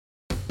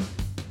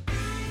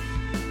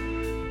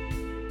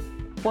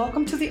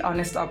Welcome to The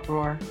Honest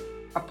Uproar,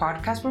 a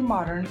podcast where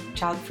modern,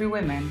 child-free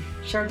women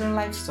share their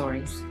life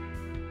stories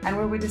and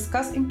where we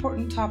discuss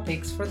important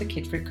topics for the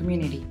kid-free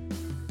community.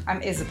 I'm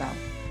Isabel,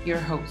 your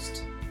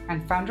host,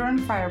 and founder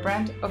and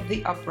firebrand of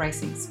The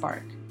Uprising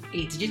Spark,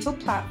 a digital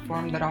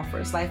platform that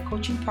offers life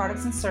coaching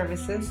products and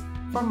services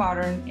for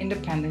modern,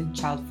 independent,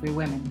 child-free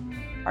women.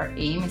 Our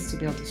aim is to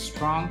build a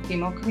strong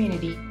female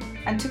community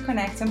and to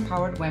connect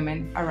empowered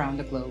women around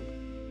the globe.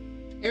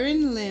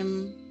 Erin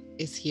Lim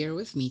is here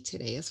with me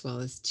today, as well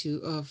as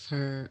two of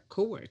her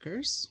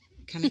co-workers.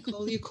 Can I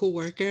call you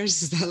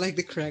co-workers? Is that like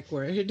the correct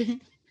word?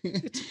 I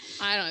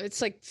don't know.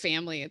 It's like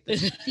family at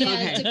this.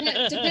 Yeah,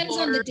 Okay. depends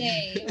on the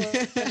day or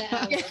the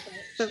hour.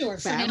 But sure,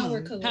 for now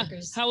we're Family.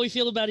 coworkers. How we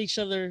feel about each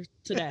other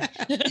today.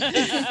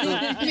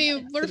 I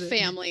mean, we're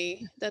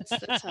family. That's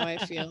how I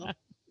feel.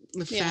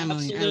 The Yeah,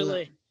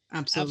 family.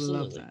 absolutely.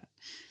 Love that.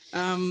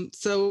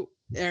 So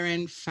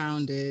Erin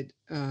founded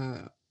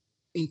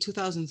in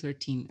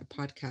 2013 a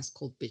podcast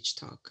called Bitch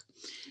Talk.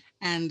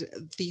 And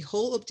the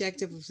whole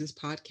objective of this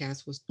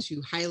podcast was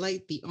to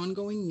highlight the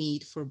ongoing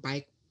need for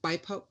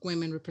BIPOC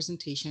women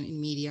representation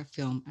in media,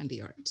 film, and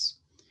the arts.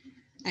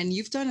 And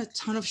you've done a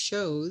ton of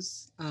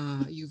shows.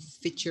 You've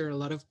featured a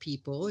lot of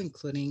people,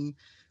 including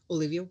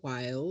Olivia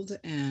Wilde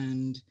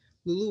and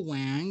Lulu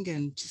Wang.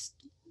 And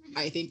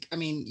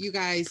you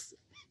guys,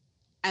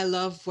 I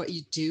love what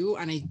you do.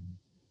 And I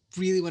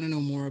really want to know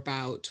more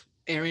about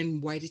Erin.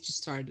 Why did you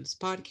start this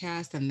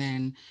podcast? And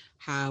then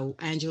how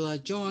Angela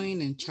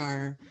joined and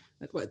Char,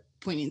 at what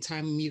point in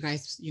time you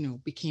guys,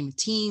 became a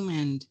team,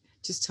 and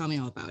just tell me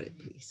all about it,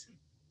 please.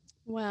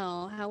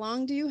 Well, how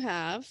long do you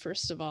have,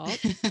 first of all?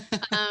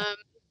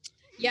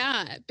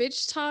 Yeah,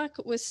 Bitch Talk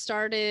was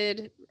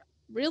started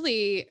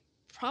really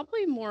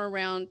probably more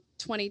around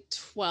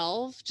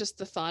 2012, just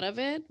the thought of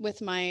it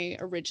with my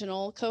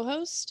original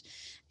co-host.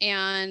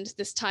 And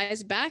this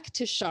ties back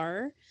to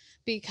Char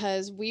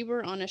because we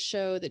were on a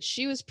show that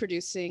she was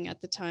producing at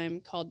the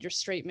time called Your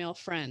Straight Male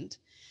Friend.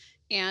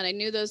 And I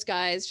knew those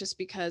guys just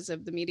because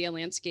of the media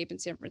landscape in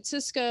San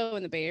Francisco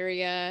and the Bay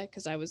Area,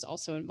 because I was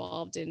also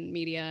involved in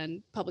media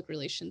and public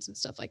relations and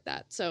stuff like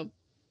that. So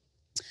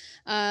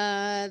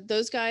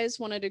those guys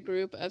wanted a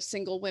group of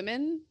single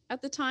women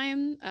at the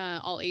time,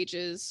 all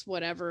ages,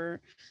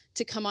 whatever,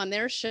 to come on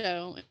their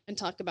show and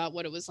talk about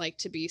what it was like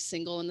to be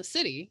single in the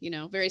city,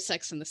 very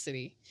Sex in the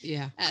City.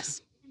 Yeah.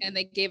 And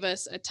they gave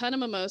us a ton of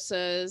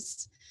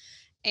mimosas,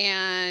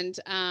 and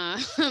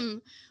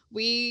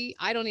we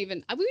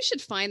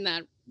should find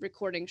that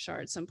recording,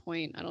 Char, at some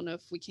point. I don't know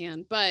if we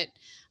can, but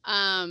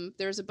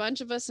there's a bunch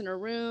of us in a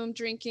room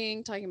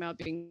drinking, talking about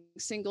being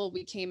single.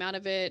 We came out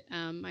of it,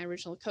 my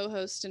original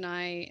co-host and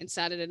I, and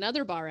sat at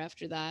another bar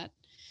after that.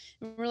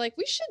 And we're like,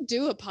 we should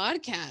do a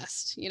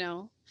podcast,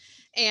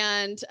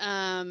 and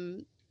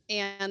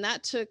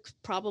that took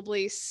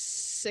probably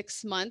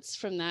 6 months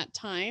from that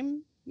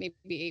time,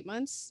 maybe 8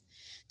 months,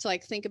 to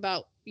think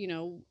about,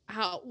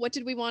 what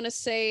did we want to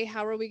say?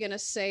 How are we going to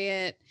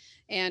say it?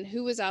 And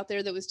who was out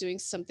there that was doing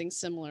something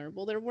similar?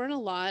 Well, there weren't a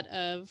lot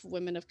of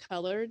women of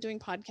color doing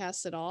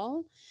podcasts at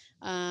all.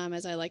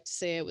 As I like to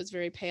say, it was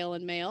very pale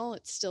and male.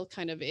 It still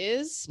kind of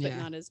is, but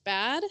not as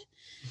bad.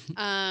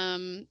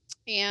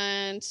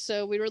 And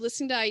so we were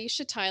listening to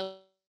Aisha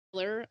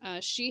Tyler.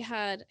 She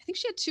had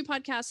 2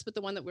 podcasts, but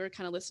the one that we were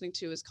kind of listening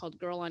to is called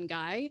Girl on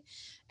Guy.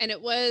 And it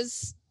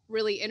was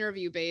really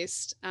interview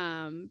based,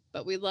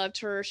 but we loved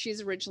her.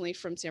 She's originally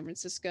from San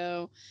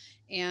Francisco,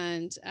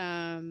 and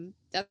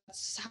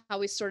that's how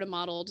we sort of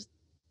modeled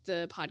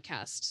the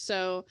podcast.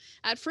 So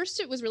at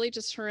first it was really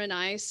just her and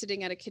I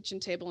sitting at a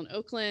kitchen table in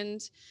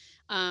Oakland.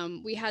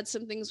 We had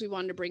some things we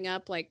wanted to bring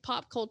up, like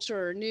pop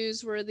culture or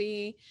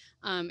newsworthy,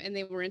 and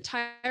they were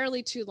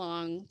entirely too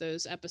long.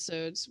 Those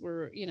episodes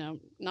were,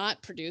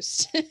 not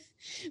produced.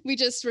 We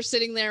just were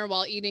sitting there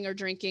while eating or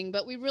drinking,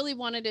 but we really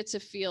wanted it to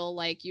feel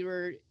like you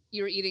were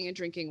eating and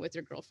drinking with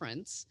your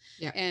girlfriends.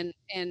 Yeah. and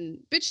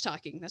bitch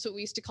talking. That's what we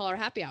used to call our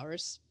happy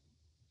hours.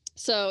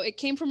 So it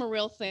came from a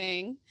real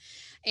thing,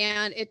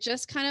 and it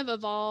just kind of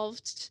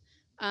evolved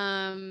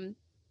in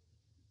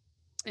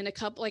a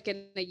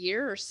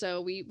year or so.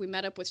 We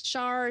met up with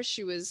Char.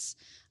 She was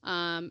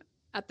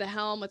at the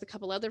helm with a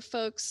couple other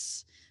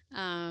folks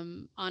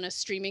on a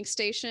streaming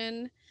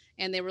station,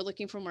 and they were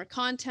looking for more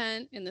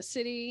content in the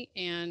city,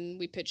 and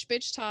we pitched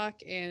Bitch Talk.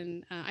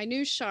 And I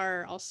knew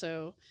Char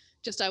also.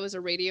 I was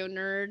a radio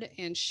nerd,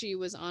 and she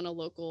was on a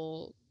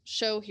local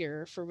show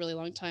here for a really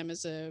long time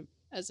as a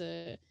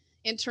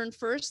intern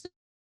first,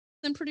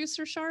 then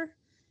producer, Char,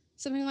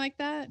 something like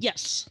that.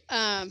 Yes.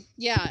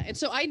 Yeah. And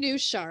so I knew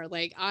Char.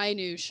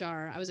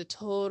 I was a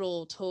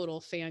total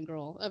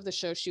fangirl of the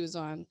show she was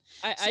on.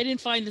 I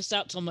didn't find this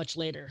out till much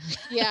later.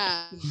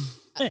 Yeah.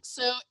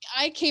 So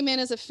I came in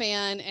as a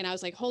fan, and I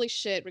was like, holy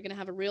shit, we're going to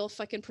have a real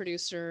fucking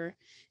producer.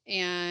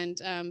 And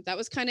that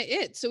was kind of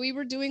it. So we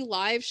were doing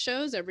live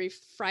shows every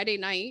Friday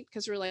night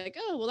because we were like,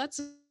 oh, well, that's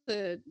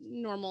the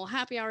normal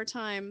happy hour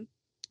time.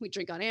 We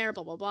drink on air,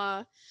 blah, blah,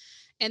 blah.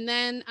 And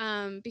then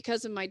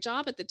because of my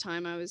job at the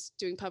time, I was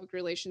doing public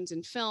relations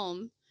in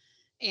film.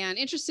 and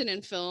interested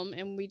in film,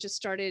 and we just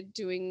started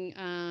doing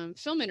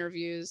film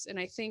interviews. And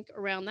I think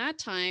around that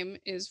time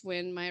is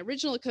when my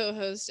original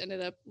co-host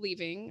ended up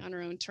leaving on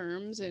her own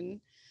terms, and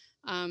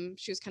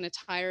she was kind of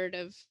tired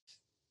of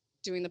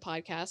doing the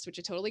podcast, which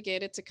I totally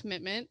get. It's a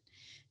commitment.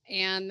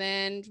 And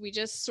then we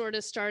just sort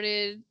of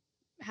started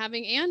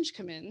having Ange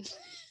come in.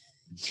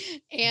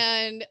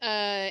 And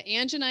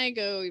Ange and I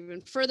go even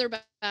further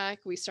back.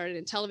 We started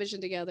in television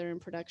together in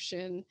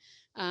production.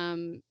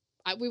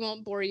 We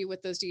won't bore you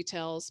with those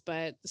details,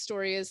 but the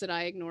story is that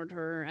I ignored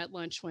her at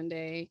lunch one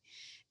day,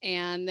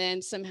 and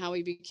then somehow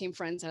we became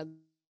friends out of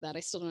that. I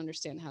still don't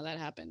understand how that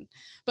happened,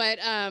 but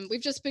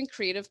we've just been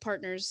creative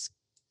partners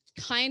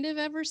kind of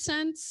ever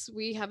since.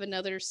 We have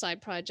another side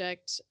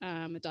project,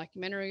 a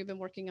documentary we've been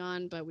working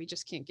on, but we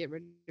just can't get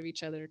rid of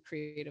each other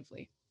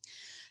creatively.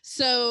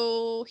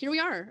 So here we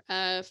are,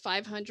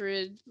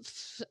 500,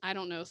 I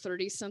don't know,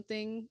 30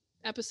 something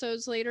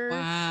episodes later.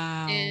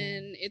 Wow.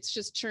 And it's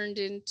just turned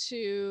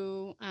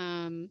into,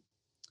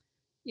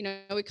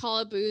 we call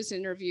it Booze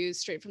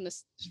Interviews, straight from the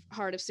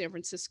heart of San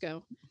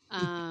Francisco.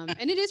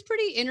 And it is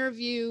pretty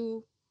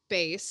interview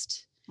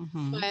based,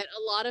 Mm-hmm. but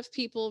a lot of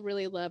people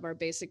really love our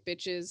basic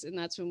bitches. And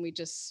that's when we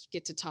just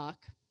get to talk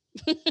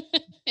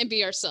and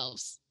be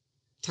ourselves.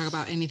 Talk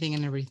about anything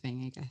and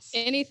everything, I guess.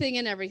 Anything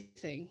and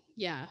everything.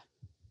 Yeah.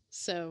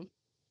 So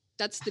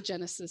that's the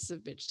genesis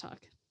of Bitch Talk.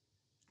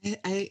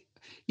 I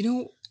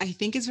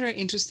think it's very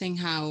interesting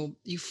how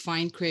you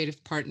find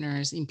creative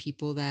partners in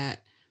people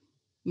that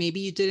maybe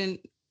you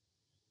didn't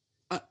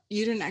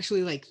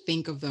actually like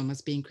think of them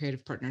as being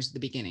creative partners at the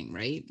beginning,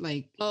 right?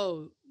 Like,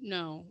 oh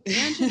no,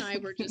 Ange and I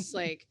were just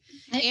like,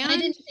 I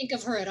didn't think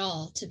of her at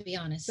all, to be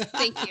honest.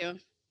 Thank you.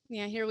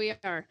 Yeah, here we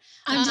are.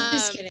 I'm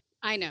just kidding.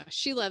 I know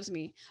she loves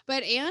me,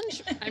 but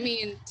Ange, I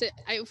mean,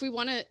 if we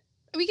want to,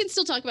 we can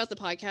still talk about the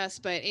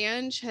podcast, but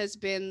Ange has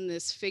been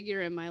this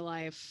figure in my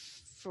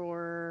life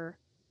for,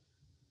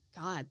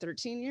 God,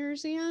 13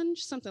 years,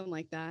 Ange, something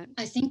like that.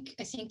 I think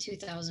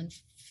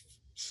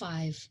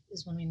 2005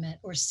 is when we met,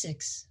 or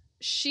 6.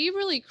 She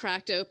really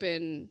cracked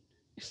open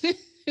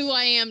who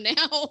I am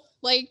now.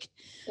 Like,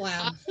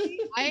 wow.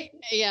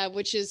 Yeah,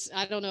 which is,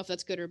 I don't know if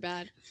that's good or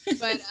bad,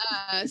 but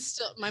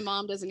still, my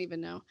mom doesn't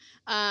even know.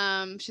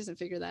 She hasn't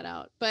figured that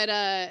out. But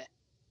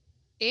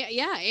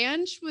yeah,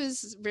 Ange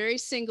was very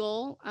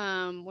single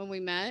when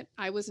we met.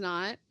 I was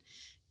not.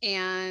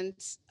 And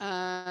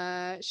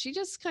she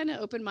just kind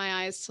of opened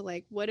my eyes to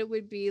like what it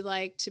would be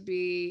like to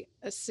be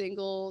a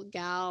single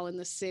gal in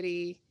the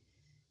city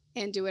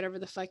and do whatever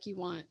the fuck you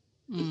want,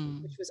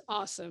 which was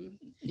awesome.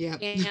 Yeah.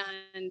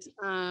 And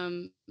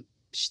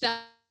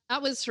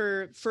that was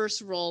her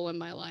first role in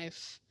my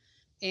life,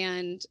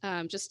 and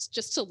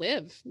just to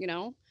live,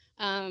 and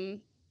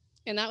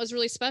that was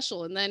really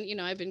special. And then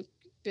I've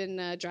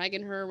been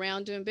dragging her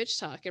around doing Bitch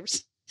Talk ever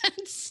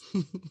since.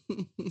 So,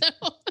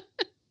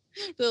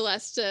 for the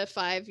last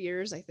 5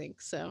 years, I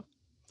think. So,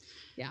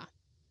 yeah.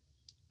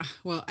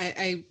 Well,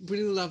 I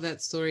really love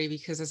that story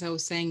because, as I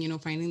was saying,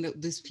 finding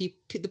that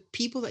the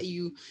people that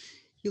you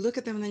look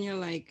at them and then you're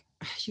like,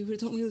 you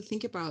don't really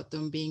think about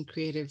them being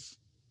creative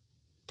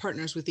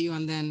partners with you.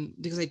 And then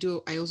because I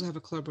also have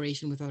a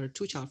collaboration with other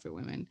 2 Childfree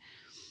women,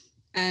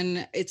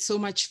 and it's so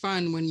much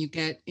fun when you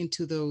get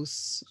into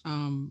those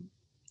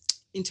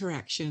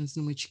interactions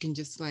in which you can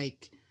just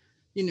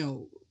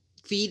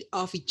feed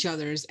off each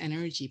other's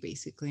energy,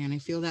 basically. And I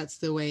feel that's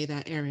the way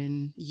that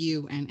Erin,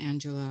 you, and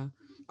Angela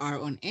are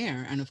on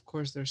air. And of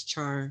course, there's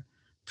Char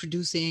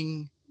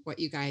producing what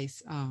you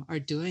guys are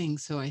doing.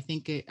 So I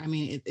think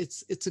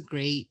it's a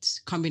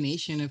great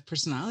combination of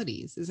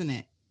personalities, isn't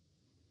it?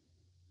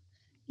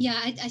 Yeah,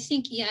 I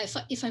think,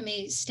 if I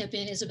may step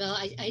in, Isabel,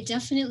 I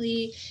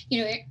definitely,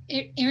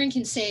 Erin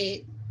can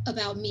say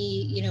about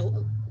me,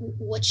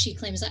 what she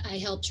claims I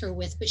helped her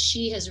with, but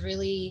she has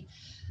really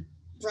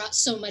brought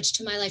so much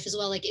to my life as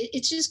well. Like,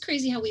 it's just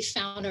crazy how we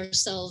found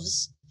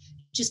ourselves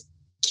just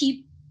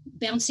keep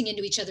bouncing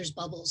into each other's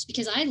bubbles,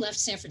 because I left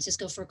San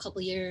Francisco for a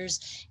couple years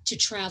to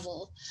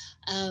travel.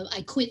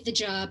 I quit the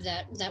job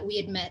that we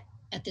had met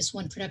at this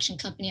one production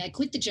company. I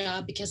quit the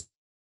job because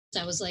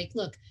I was like,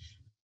 look,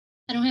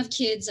 I don't have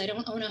kids. I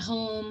don't own a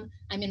home.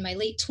 I'm in my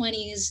late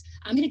 20s.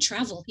 I'm going to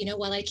travel,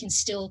 while I can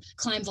still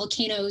climb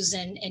volcanoes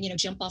and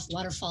jump off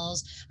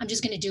waterfalls. I'm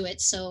just going to do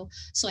it. So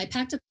I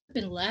packed up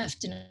and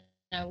left, and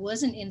I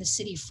wasn't in the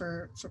city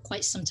for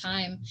quite some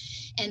time.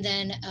 And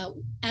then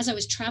as I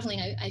was traveling,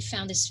 I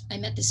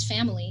met this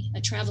family,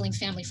 a traveling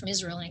family from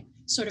Israel, and I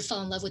sort of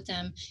fell in love with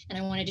them, and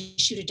I wanted to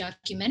shoot a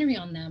documentary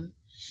on them.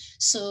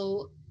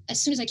 So as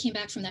soon as I came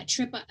back from that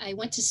trip, I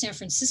went to San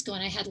Francisco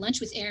and I had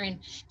lunch with Erin,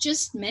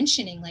 just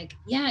mentioning like,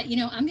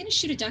 I'm going to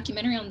shoot a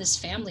documentary on this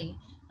family.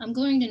 I'm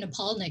going to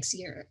Nepal next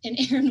year. And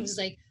Erin was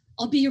like,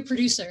 I'll be your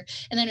producer.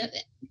 And then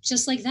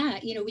just like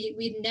that,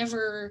 we'd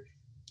never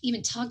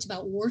even talked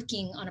about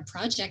working on a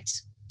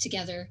project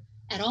together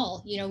at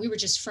all. We were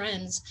just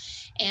friends,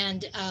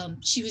 and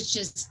she was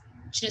just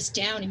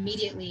down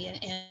immediately.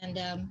 And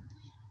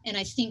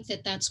I think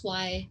that's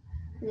why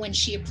when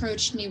she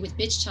approached me with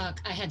Bitch Talk,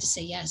 I had to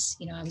say yes.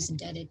 I was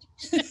indebted.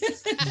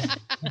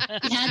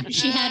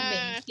 She had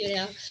me, you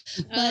know.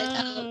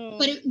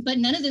 But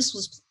none of this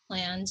was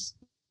planned.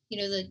 You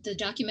know, the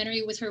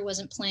documentary with her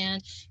wasn't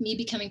planned. Me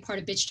becoming part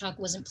of Bitch Talk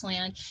wasn't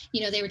planned.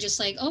 You know, they were just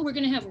like, "Oh, we're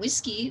gonna have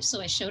whiskey," so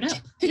I showed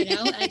up. You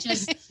know, I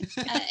just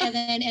and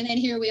then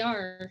here we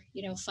are.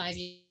 You know, 5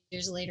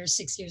 years later,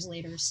 6 years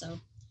later. So,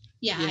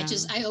 yeah,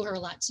 I owe her a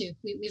lot too.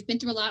 We've been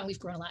through a lot and we've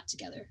grown a lot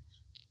together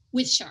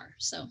with Char.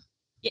 So.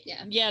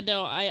 Yeah,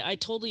 no, I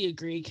totally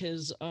agree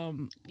because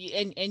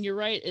and you're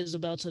right,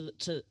 Isabel, to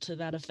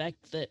that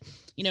effect that,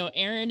 you know,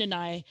 Erin and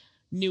I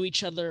knew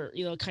each other,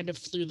 you know, kind of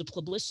through the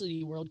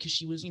publicity world because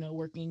she was, you know,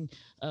 working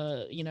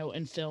you know,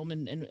 in film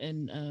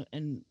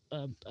and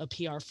a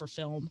PR for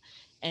film,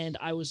 and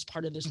I was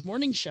part of this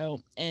morning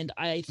show, and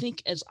I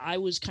think as I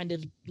was kind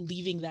of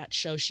leaving that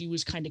show, she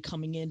was kind of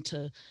coming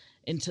into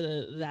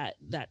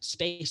that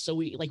space, so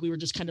we were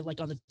just kind of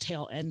like on the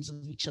tail ends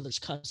of each other's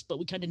cusp, but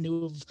we kind of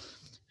knew of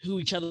who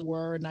each other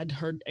were, and I'd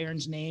heard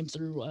Erin's name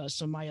through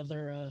some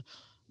of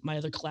my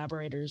other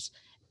collaborators.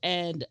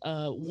 And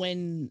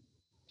when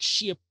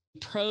she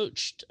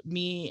approached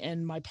me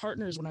and my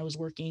partners when I was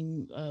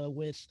working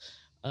with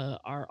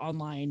our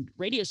online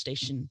radio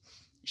station,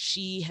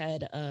 she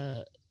had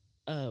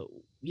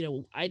you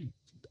know, I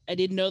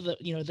didn't know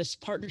that, you know, this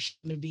partnership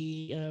would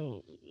be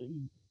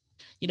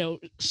you know,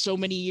 so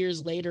many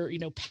years later, you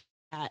know,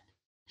 Pat,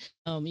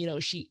 you know,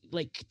 she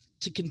like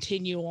to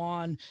continue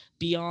on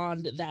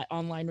beyond that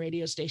online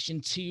radio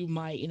station to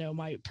my, you know,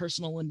 my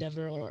personal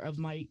endeavor of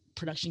my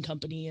production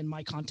company and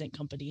my content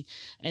company,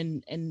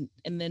 and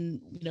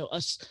then, you know,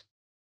 us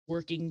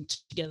working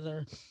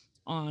together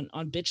on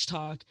Bitch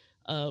Talk.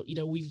 You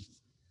know,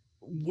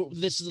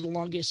 this is the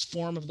longest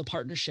form of the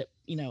partnership,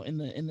 you know, in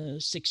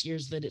the 6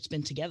 years that it's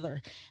been together,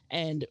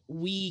 and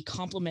we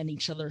complement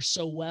each other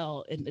so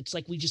well, and it's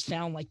like we just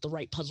found like the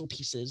right puzzle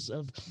pieces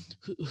of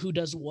who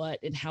does what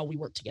and how we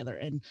work together.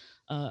 And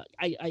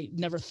I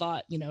never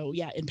thought, you know,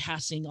 yeah, in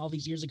passing all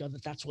these years ago,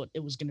 that that's what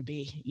it was going to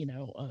be, you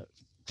know,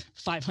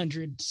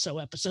 500 so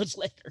episodes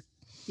later.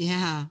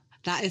 Yeah,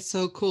 that is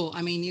so cool.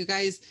 I mean, you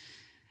guys,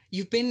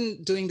 you've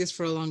been doing this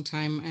for a long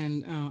time,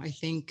 and I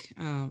think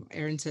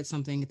Erin said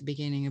something at the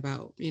beginning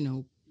about, you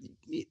know,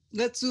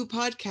 let's do a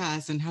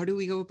podcast and how do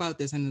we go about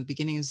this. And at the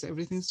beginning, is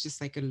everything's just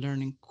like a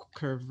learning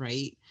curve,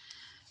 right?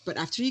 But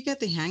after you get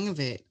the hang of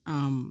it,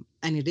 and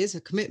it is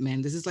a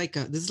commitment. This is like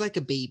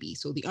a baby.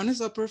 So the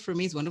Honest Upper for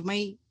me is one of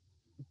my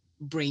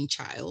brain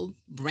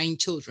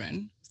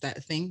children. Is that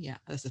a thing? Yeah,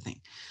 that's the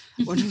thing.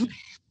 One of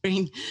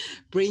my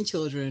brain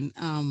children.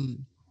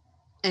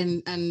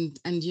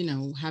 And you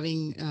know,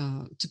 having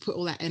to put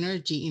all that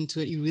energy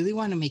into it, you really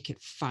want to make it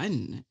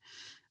fun,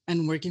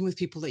 and working with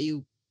people that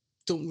you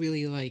don't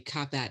really like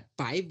have that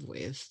vibe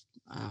with,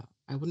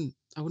 I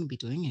wouldn't be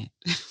doing it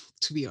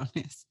to be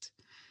honest.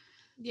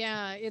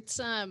 Yeah, it's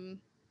and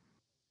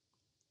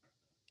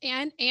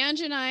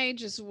Ange and I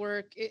just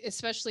work,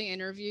 especially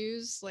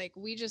interviews, like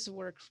we just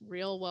work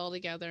real well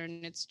together,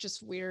 and it's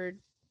just weird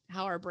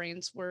how our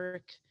brains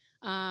work.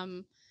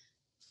 Um,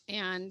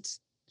 and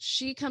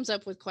she comes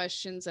up with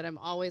questions that I'm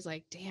always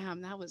like,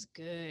 damn, that was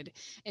good.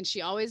 And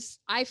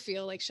I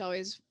feel like she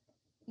always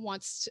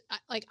wants to,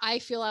 like, I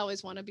feel I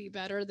always want to be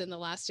better than the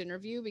last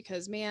interview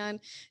because, man,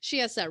 she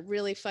has that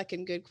really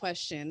fucking good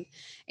question.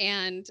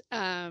 And,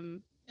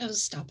 Oh,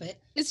 stop it.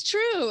 it's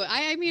true.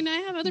 I mean,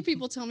 I have other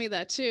people tell me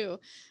that too,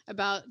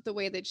 about the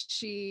way that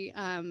she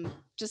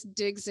just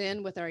digs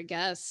in with our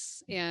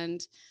guests.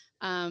 And,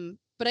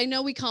 but I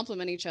know we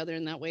complement each other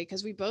in that way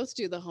because we both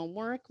do the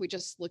homework. We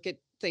just look at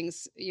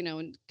things, you know,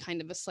 in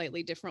kind of a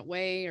slightly different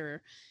way,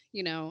 or,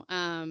 you know,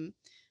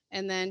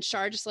 and then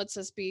Char just lets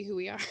us be who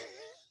we are.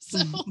 So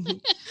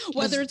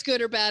whether it's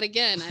good or bad,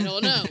 again, I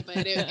don't know,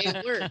 but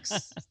it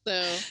works.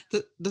 So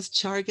does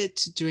Char get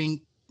to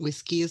drink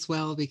whiskey as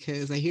well?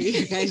 Because I hear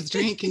you guys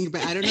drinking,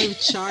 but I don't know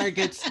if Char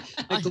gets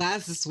a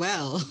glass as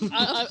well.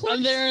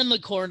 I'm there in the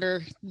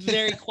corner,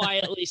 very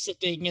quietly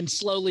sipping and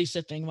slowly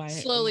sipping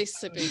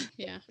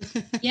yeah.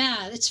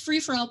 Yeah, it's free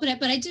for all. But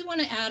I did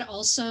want to add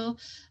also,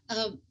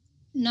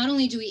 not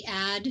only do we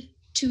add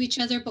to each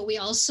other, but we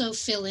also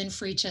fill in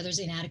for each other's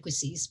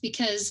inadequacies,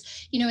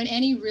 because, you know, in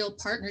any real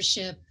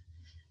partnership,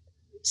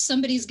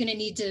 somebody's going to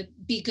need to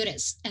be good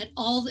at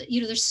all the,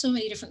 you know, there's so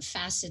many different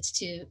facets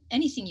to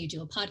anything you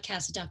do, a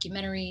podcast, a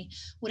documentary,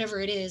 whatever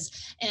it is.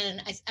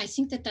 And I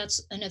think that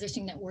that's another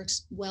thing that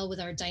works well with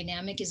our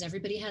dynamic, is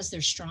everybody has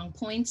their strong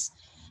points.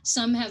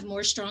 Some have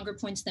more stronger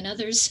points than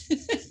others.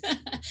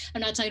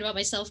 I'm not talking about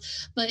myself,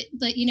 but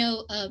you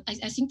know,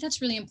 I think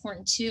that's really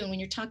important too. And when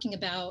you're talking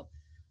about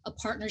a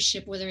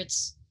partnership, whether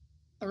it's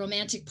a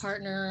romantic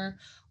partner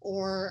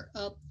or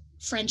a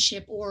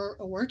friendship or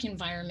a work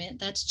environment,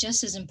 that's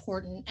just as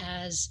important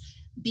as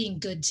being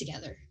good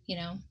together, you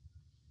know?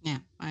 Yeah,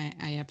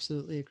 I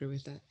absolutely agree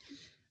with that.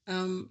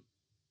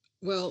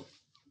 Well,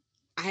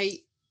 I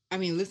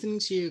mean, listening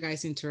to you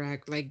guys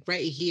interact, like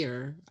right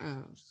here,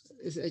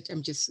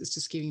 it's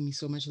just giving me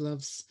so much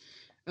loves.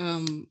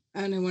 And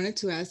I wanted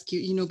to ask you,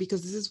 you know,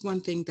 because this is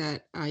one thing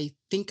that I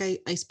think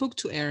I spoke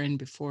to Erin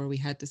before we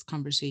had this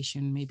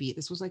conversation. Maybe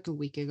this was like a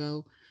week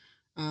ago.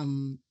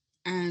 And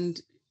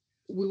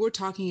we were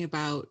talking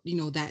about,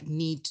 that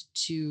need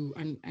to,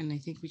 and I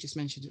think we just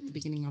mentioned at the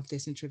beginning of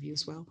this interview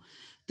as well,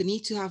 the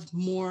need to have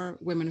more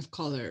women of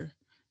color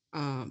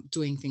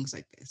doing things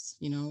like this,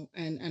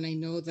 and I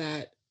know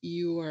that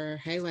you are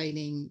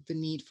highlighting the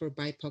need for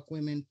BIPOC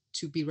women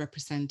to be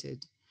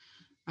represented.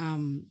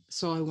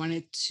 So I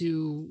wanted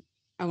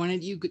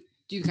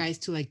you guys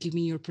to like give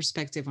me your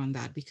perspective on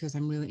that, because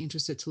I'm really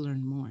interested to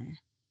learn more.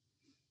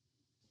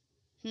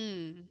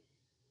 Hmm.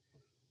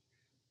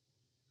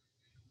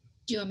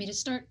 Do you want me to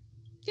start?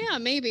 Yeah,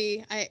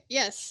 maybe.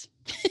 Yes.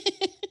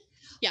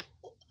 Yeah.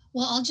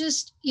 Well, I'll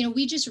just,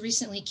 we just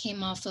recently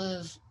came off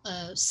of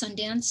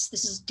Sundance.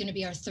 This is going to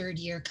be our third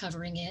year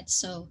covering it.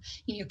 So,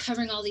 you're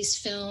covering all these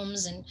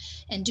films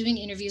and doing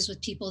interviews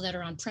with people that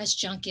are on press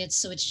junkets.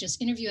 So it's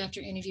just interview after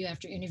interview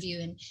after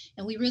interview.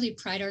 And we really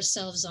pride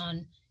ourselves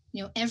on,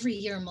 every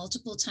year,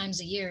 multiple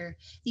times a year,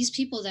 these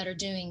people that are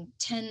doing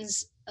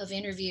tens of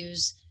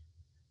interviews,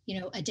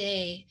 a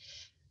day,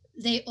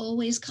 they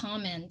always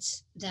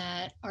comment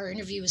that our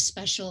interview is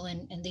special,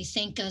 and they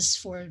thank us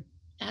for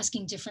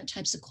asking different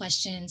types of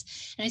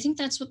questions. And I think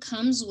that's what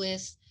comes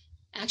with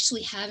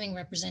actually having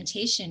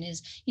representation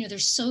is, they're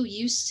so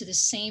used to the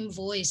same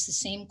voice, the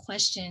same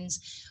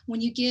questions.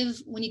 When you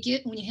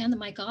hand the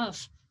mic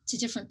off to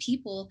different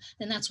people,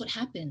 then that's what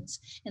happens.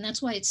 And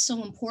that's why it's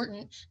so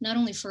important, not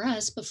only for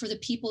us, but for the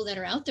people that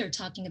are out there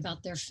talking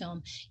about their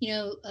film.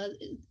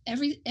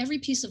 Every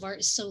piece of art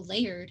is so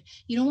layered.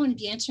 You don't want to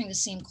be answering the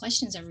same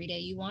questions every day.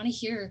 You want to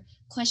hear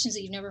questions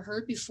that you've never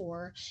heard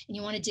before, and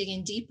you want to dig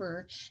in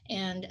deeper.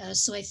 And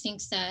so I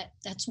think that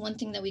that's one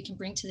thing that we can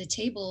bring to the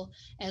table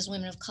as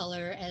women of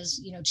color, as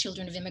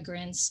children of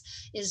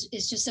immigrants, is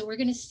just that we're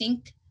going to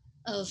think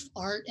of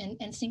art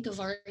and think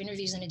of our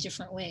interviews in a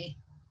different way.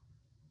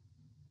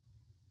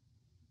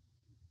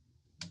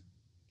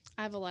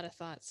 I have a lot of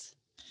thoughts.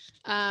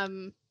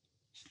 Um,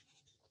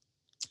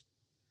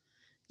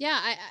 yeah,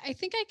 I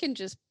think I can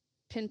just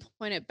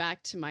pinpoint it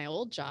back to my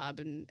old job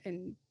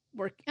and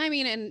work. I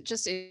mean, and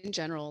just in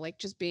general, like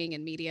just being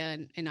in media,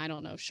 and I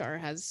don't know if Char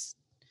has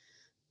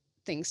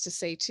things to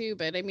say too,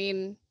 but I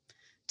mean,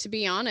 to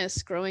be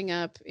honest, growing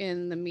up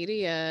in the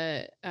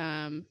media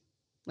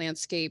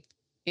landscape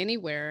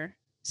anywhere,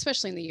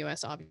 especially in the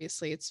U.S.,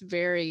 obviously, it's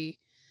very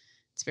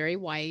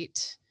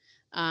white.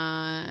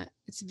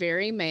 It's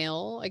very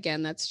male.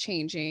 Again, that's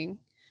changing,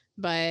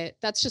 but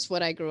that's just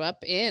what I grew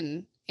up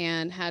in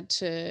and had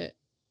to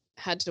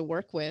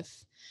work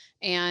with.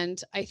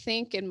 And I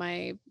think in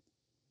my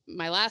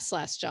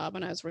last job,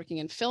 when I was working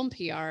in film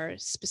PR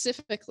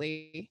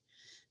specifically,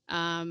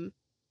 um,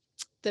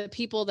 the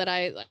people that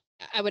I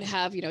would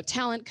have,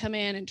 talent come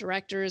in and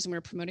directors, and we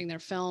were promoting their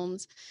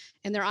films,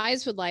 and their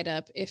eyes would light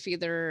up if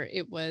either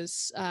it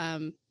was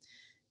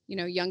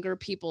younger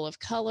people of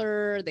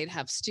color. They'd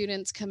have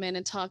students come in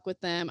and talk with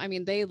them. I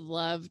mean, they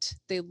loved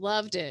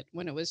it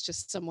when it was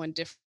just someone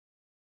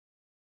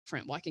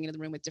different walking into the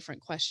room with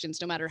different questions,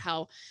 no matter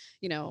how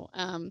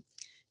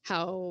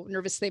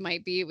nervous they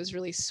might be. It was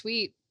really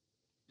sweet.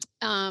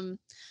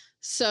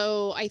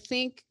 So I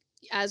think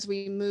as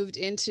we moved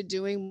into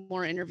doing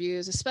more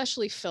interviews,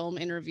 especially film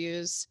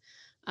interviews,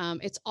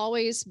 it's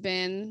always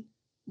been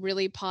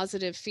really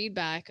positive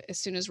feedback as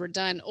soon as we're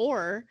done.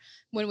 Or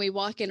when we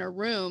walk in a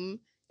room,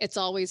 it's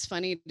always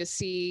funny to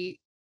see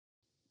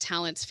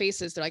talent's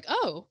faces. They're like,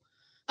 oh,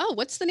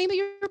 what's the name of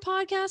your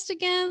podcast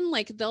again?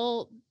 Like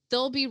they'll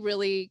be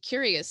really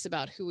curious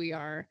about who we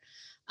are.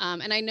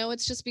 And I know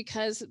it's just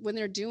because when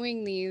they're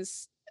doing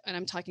these, and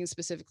I'm talking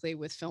specifically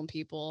with film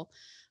people,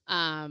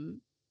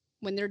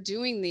 when they're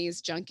doing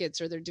these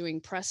junkets or they're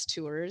doing press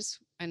tours,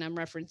 and I'm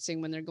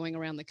referencing when they're going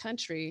around the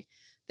country,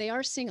 they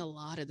are seeing a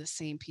lot of the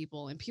same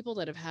people and people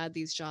that have had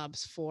these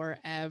jobs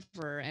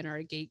forever and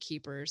are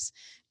gatekeepers.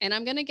 And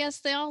I'm going to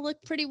guess they all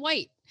look pretty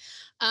white.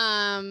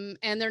 And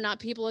they're not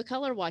people of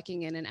color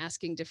walking in and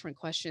asking different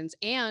questions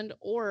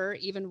or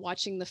even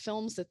watching the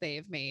films that they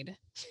have made.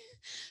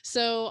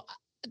 So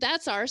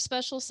that's our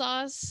special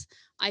sauce.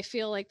 I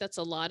feel like that's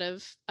a lot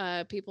of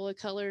people of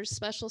color's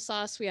special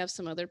sauce. We have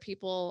some other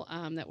people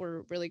that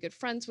we're really good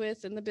friends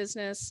with in the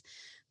business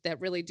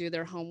that really do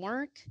their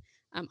homework.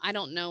 I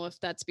don't know if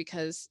that's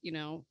because,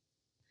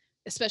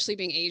 especially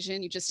being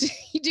Asian, you just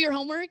you do your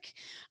homework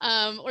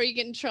or you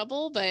get in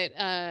trouble. But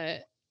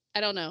I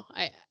don't know.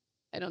 I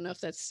don't know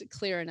if that's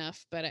clear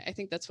enough, but I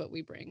think that's what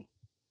we bring.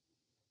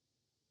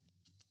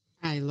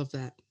 I love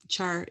that.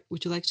 Char,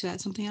 would you like to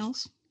add something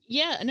else?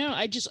 Yeah, no,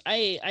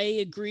 I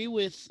agree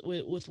with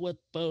what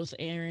both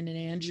Erin and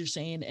Ange are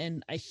saying,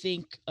 and I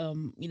think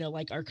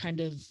like our kind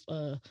of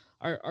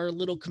our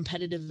little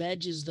competitive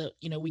edge is that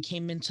we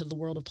came into the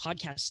world of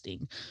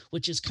podcasting,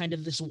 which is kind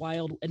of this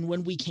wild. And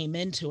when we came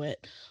into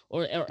it,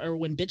 or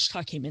when Bitch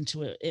Talk came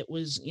into it, it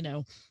was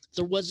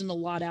there wasn't a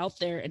lot out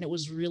there, and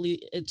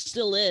it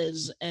still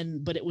is,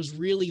 but it was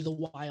really the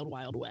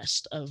wild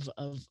west of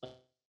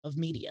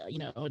media.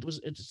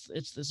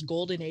 It's this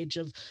golden age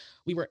of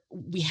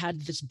we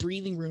had this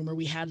breathing room, or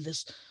we had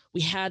this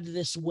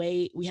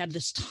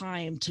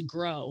time to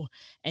grow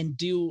and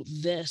do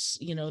this,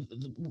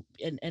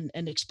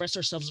 and express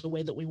ourselves the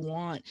way that we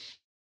want,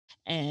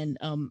 and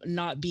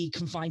not be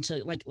confined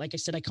to, like I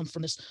said, I come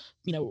from this,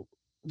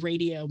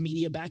 radio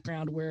media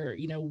background where,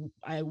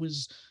 I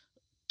was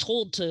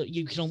told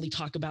you can only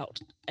talk about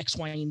X,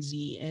 Y, and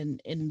Z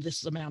and in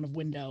this amount of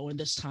window and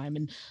this time.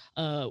 And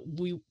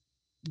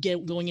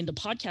going into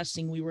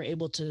podcasting, we were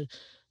able to,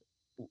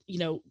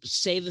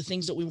 say the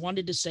things that we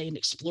wanted to say and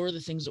explore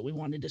the things that we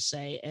wanted to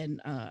say. And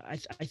I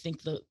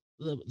think the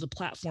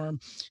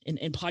platform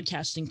in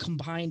podcasting,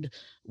 combined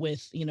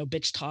with,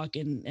 bitch talk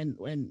and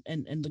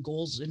the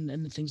goals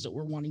and the things that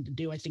we're wanting to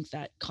do, I think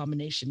that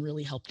combination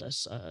really helped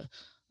us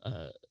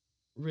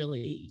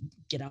really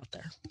get out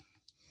there.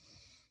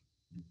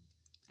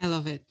 I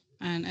love it.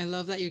 And I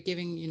love that you're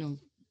giving,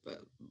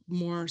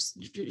 more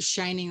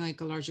shining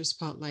like a larger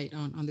spotlight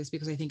on this,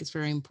 because I think it's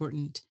very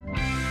important.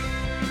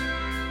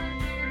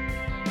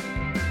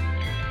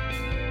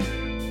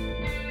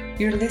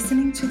 You're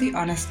listening to The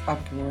Honest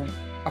Uproar,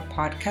 a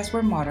podcast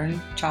where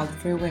modern,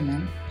 child-free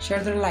women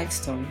share their life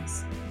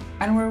stories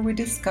and where we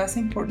discuss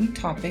important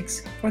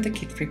topics for the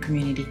kid-free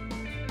community.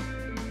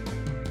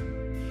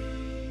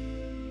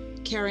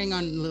 Carrying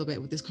on a little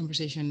bit with this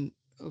conversation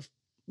of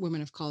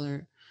women of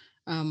color,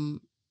 are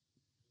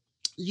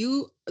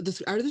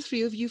the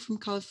three of you from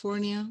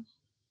California?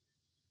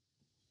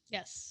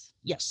 Yes.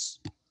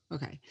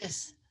 Okay.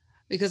 Yes.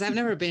 Because I've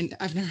never been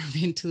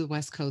to the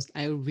West Coast.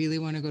 I really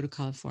want to go to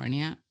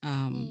California.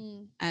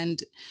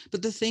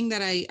 But the thing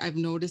that I've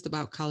noticed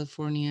about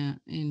California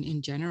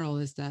in general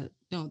is that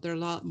they're a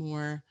lot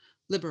more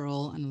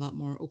liberal and a lot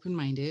more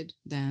open-minded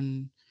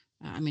than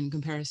in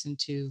comparison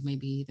to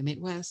maybe the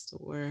Midwest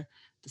or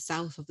the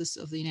South of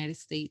the United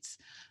States.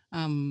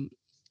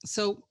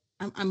 So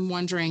I'm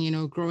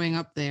wondering, growing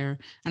up there,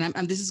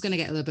 and this is going to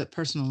get a little bit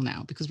personal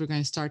now, because we're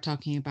going to start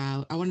talking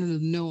about, I wanted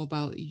to know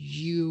about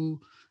you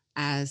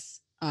as,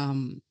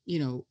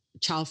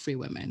 child-free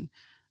women,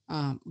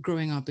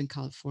 growing up in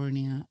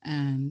California,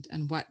 and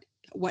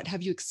what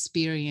have you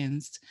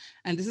experienced?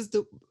 And this is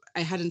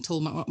I hadn't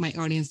told my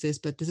audience this,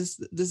 but this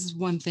is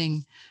one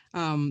thing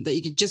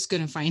that you're just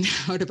going to find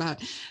out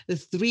about. The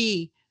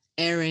three,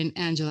 Erin,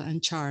 Angela,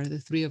 and Char, the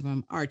three of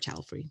them are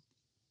child-free.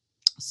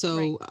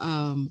 So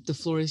the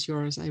floor is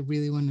yours. I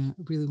really want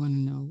to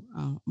know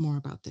more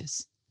about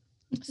this.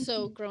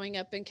 So growing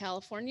up in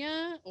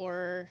California,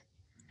 or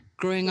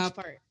growing which up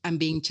part? and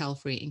being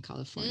child-free in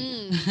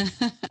California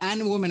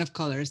and a woman of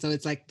color. So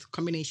it's like a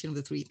combination of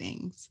the three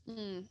things.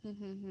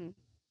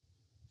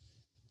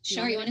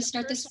 Char, you want to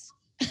start this?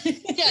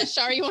 Yeah,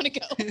 Char, you want to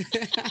go?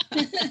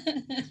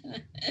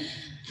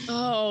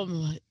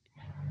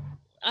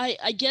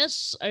 I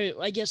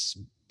guess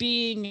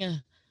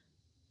being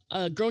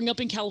growing up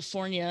in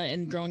California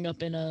and growing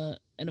up in a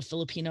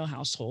Filipino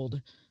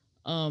household,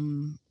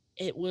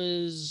 it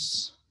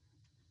was,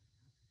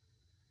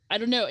 I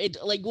don't know,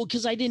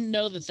 because I didn't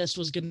know that this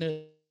was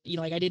gonna,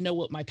 I didn't know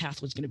what my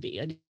path was gonna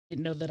be. I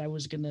didn't know that I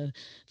was gonna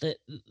that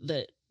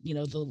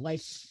the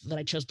life that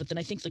I chose. But then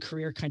I think the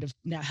career kind of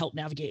helped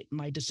navigate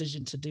my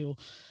decision to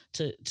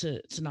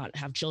not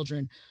have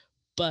children.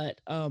 But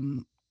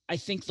I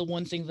think the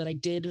one thing that I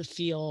did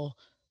feel,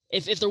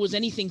 if there was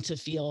anything to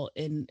feel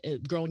in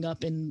growing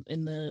up in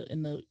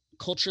the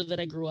culture that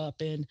I grew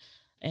up in,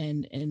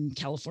 and in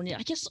California,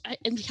 I guess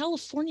in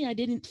California I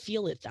didn't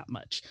feel it that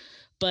much,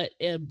 but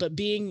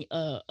being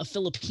a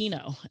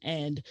Filipino,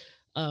 and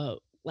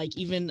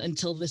even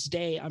until this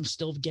day, I'm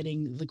still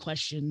getting the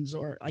questions,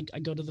 or I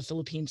go to the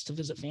Philippines to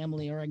visit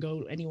family, or I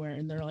go anywhere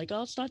and they're like,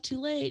 oh, it's not too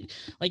late.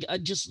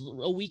 Just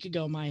a week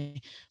ago,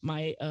 my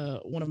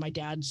one of my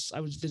dad's,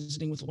 I was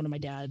visiting with one of my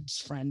dad's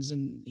friends,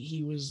 and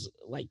he was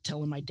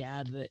telling my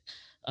dad that,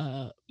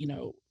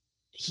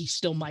 he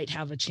still might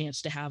have a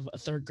chance to have a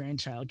third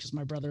grandchild, because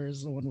my brother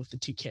is the one with the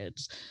two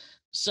kids.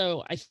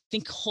 So I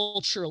think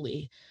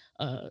culturally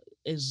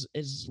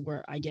is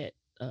where I get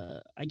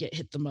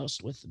hit the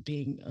most, with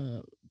being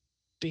a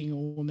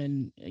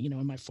woman,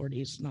 in my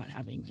 40s, not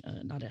having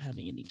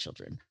any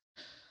children.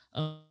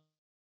 I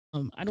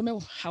don't know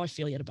how I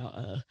feel yet about,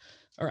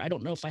 or I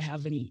don't know if I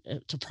have any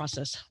to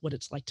process what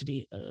it's like to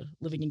be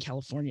living in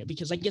California,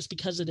 because I guess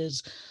because it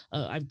is,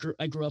 I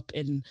grew up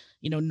in,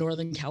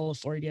 Northern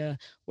California,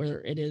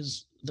 where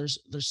it's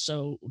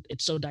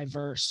so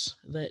diverse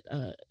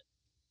that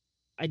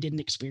I didn't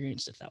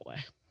experience it that way.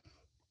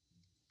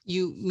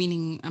 You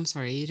meaning, I'm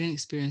sorry, you didn't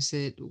experience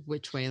it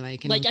which way? I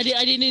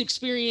didn't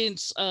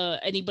experience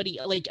anybody,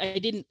 I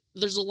didn't,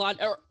 there's a lot,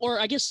 or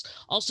I guess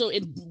also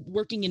in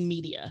working in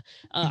media,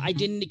 I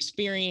didn't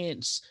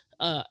experience,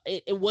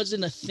 it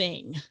wasn't a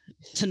thing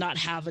to not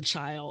have a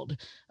child.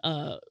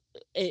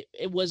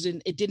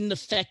 It didn't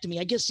affect me.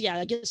 I guess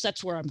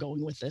that's where I'm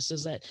going with this,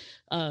 is that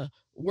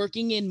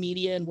working in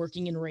media and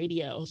working in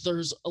radio,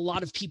 there's a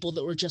lot of people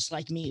that were just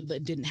like me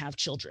that didn't have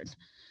children.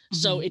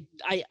 So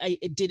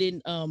it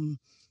didn't,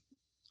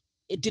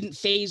 it didn't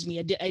phase me.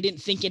 I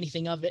didn't think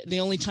anything of it. The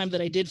only time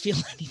that I did feel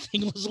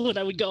anything was when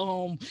I would go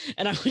home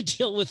and I would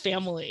deal with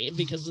family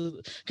because of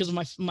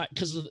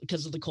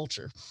the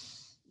culture.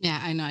 Yeah,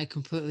 I know. I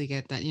completely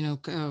get that.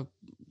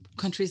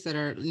 Countries that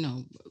are,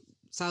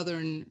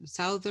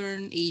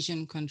 Southern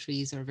Asian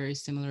countries are very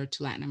similar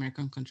to Latin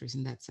American countries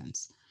in that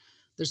sense.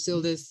 There's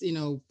still this,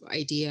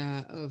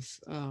 idea of,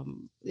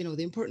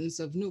 the importance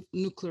of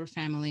nuclear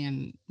family,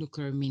 and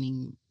nuclear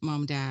meaning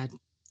mom, dad,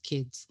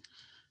 kids,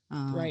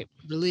 Right.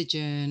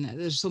 religion.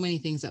 There's so many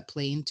things that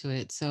play into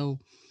it. So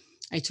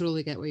I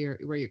totally get where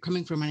you're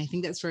coming from, and I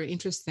think that's very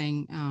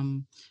interesting.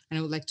 And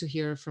I would like to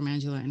hear from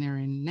Angela and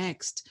Erin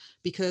next,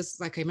 because,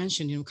 like I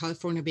mentioned,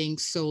 California being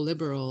so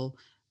liberal,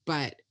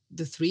 but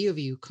the three of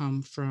you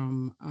come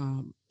from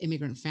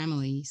immigrant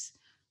families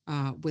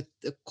with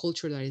a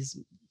culture that is,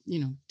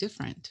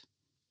 different.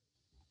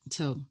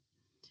 So,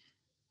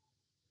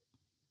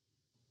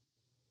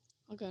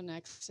 I'll go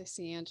next. I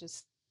see Ange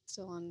is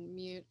still on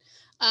mute.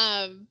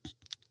 Um,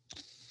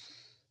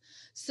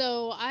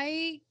 so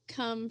I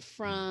come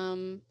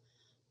from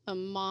a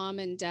mom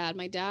and dad.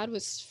 My dad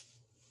was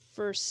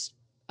first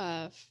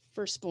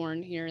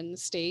firstborn here in the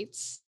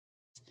States,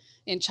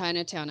 in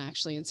Chinatown,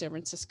 actually, in San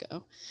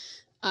Francisco.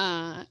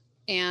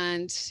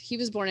 And he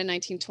was born in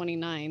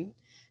 1929.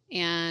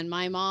 And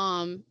my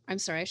mom, I'm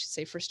sorry, I should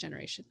say first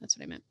generation. That's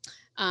what I meant.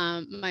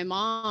 My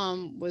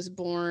mom was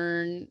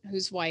born,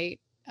 who's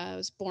white,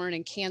 was born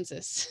in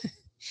Kansas.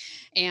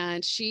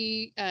 And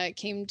she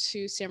came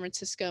to San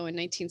Francisco in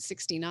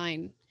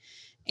 1969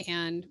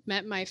 and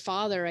met my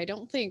father, I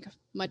don't think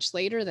much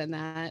later than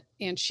that.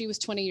 And she was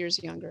 20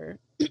 years younger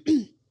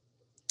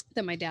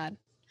than my dad.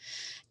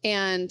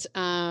 And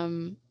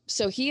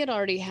so he had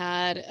already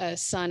had a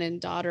son and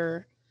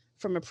daughter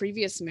from a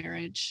previous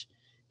marriage.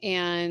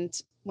 And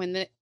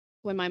when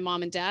my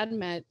mom and dad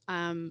met,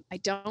 I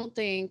don't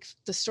think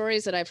the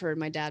stories that I've heard,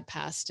 my dad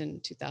passed in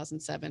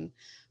 2007,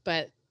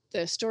 but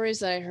the stories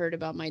that I heard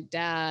about my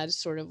dad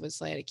sort of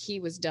was like, he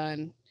was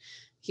done.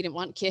 He didn't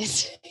want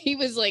kids. He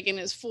was like in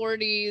his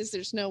 40s.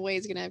 There's no way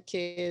he's going to have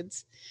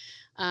kids.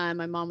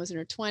 My mom was in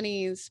her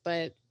 20s,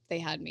 but they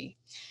had me.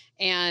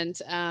 And,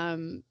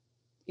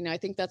 I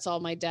think that's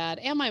all my dad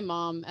and my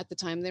mom at the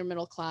time, they're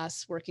middle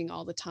class, working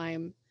all the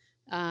time.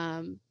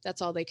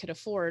 That's all they could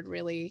afford,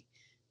 really,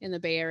 in the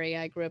Bay Area.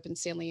 I grew up in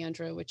San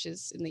Leandro, which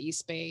is in the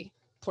East Bay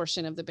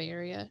portion of the Bay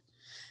Area.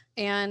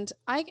 And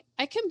I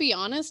can be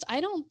honest,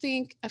 I don't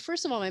think,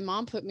 first of all, my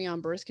mom put me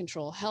on birth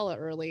control hella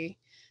early.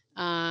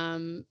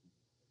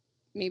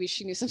 Maybe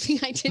she knew something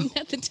I didn't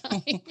at the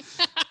time.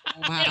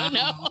 Wow. I don't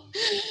know.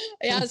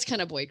 Yeah, I was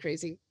kind of boy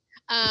crazy.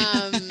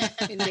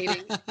 In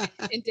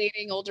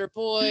dating older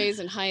boys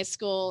in high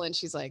school. And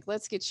she's like,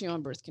 let's get you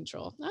on birth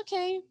control.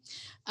 Okay.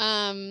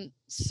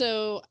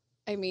 So,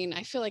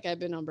 I feel like I've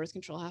been on birth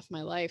control half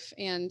my life.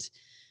 And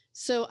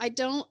so I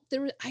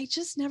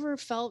just never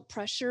felt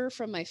pressure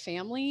from my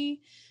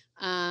family.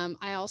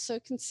 I also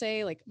can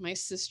say, like, my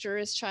sister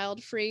is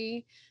child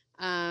free.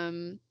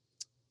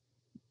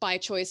 By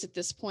choice at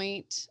this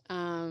point.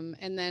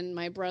 And then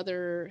my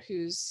brother,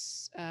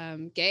 who's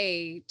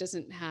gay,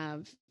 doesn't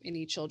have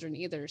any children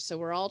either. So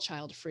we're all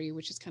child free,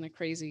 which is kind of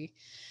crazy.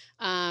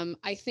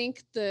 I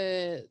think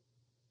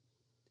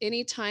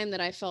any time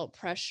that I felt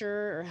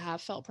pressure or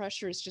have felt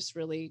pressure is just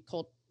really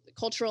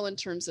cultural in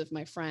terms of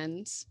my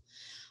friends.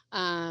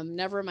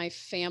 Never my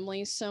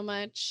family so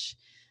much.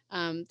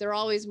 They're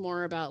always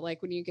more about,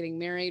 like, when you're getting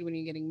married.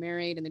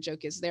 And the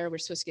joke is we're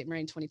supposed to get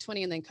married in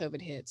 2020 and then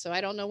COVID hit. So I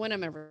don't know when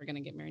I'm ever going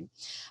to get married.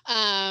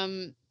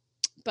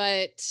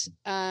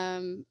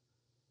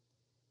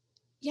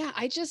 Yeah,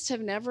 I just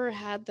have never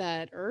had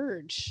that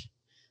urge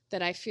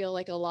that I feel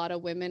like a lot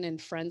of women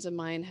and friends of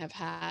mine have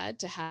had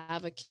to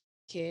have a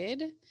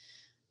kid.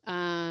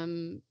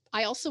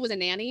 I also was a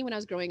nanny when I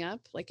was growing up,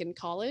 like in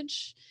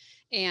college,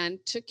 and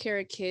took care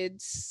of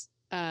kids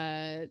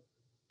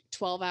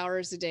 12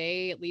 hours a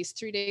day, at least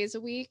 3 days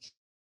a week,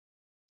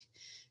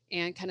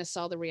 and kind of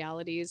saw the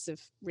realities of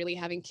really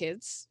having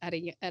kids at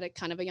a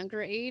kind of a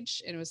younger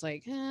age. And it was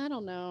like, I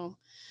don't know.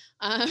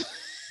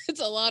 It's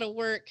a lot of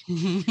work.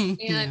 And,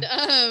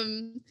 yeah.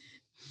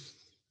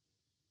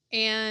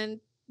 And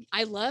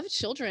I love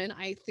children.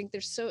 I think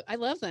I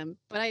love them,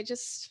 but I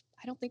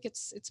don't think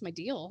it's my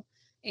deal.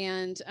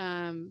 And,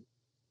 I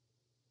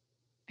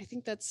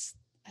think that's,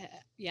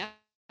 yeah.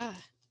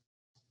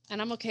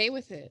 And I'm okay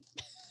with it.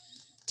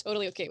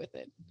 Totally okay with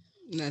it.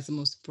 That's the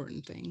most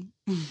important thing.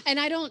 And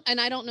I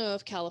don't know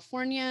if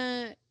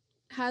California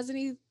has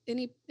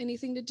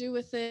anything to do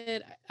with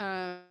it.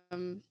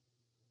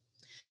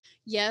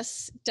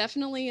 Yes,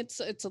 definitely it's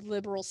a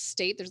liberal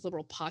state. There's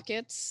liberal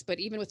pockets, but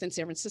even within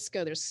San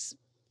Francisco, there's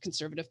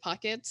conservative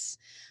pockets.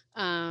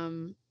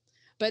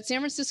 But San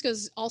Francisco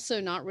is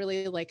also not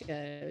really like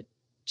a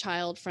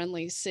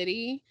child-friendly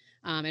city.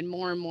 And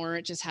more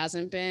it just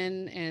hasn't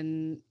been.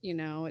 And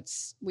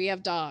we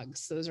have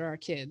dogs, those are our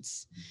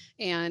kids.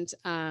 And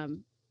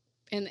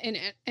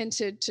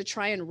to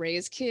try and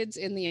raise kids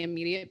in the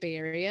immediate Bay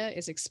Area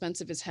is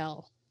expensive as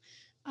hell.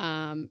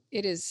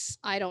 It is,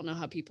 I don't know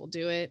how people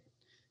do it.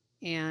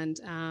 And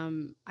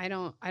I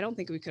don't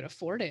think we could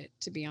afford it,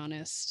 to be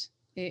honest.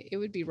 It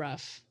would be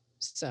rough.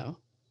 So,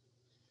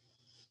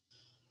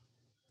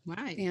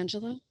 Why?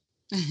 Angela?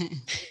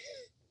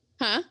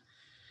 Huh?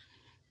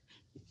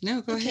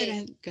 No, go Okay.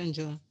 ahead,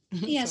 Angela.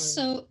 Yeah,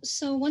 Sorry.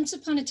 so once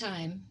upon a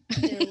time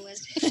there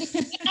was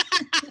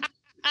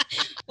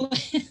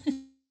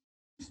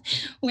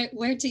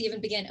where to even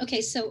begin?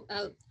 Okay, so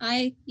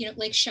I,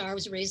 like Char,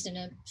 was raised in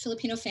a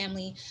Filipino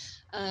family.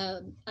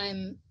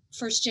 I'm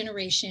first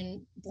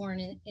generation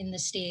born in the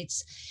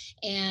States,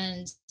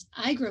 and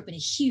I grew up in a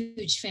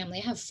huge family.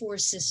 I have four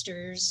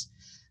sisters.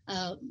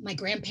 My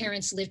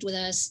grandparents lived with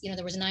us.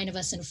 There was 9 of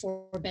us in a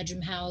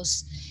 4-bedroom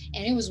house,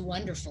 and it was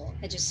wonderful.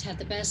 I just had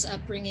the best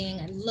upbringing.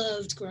 I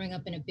loved growing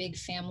up in a big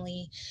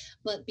family,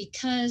 but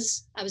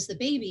because I was the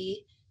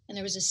baby and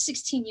there was a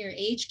 16-year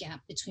age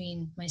gap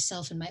between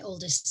myself and my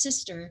oldest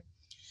sister,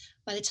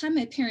 by the time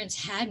my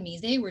parents had me,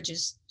 they were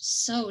just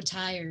so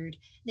tired.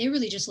 They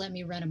really just let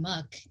me run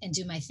amok and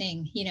do my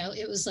thing.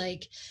 It was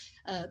like,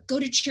 go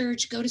to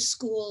church, go to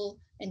school,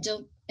 and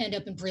don't end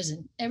up in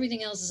prison.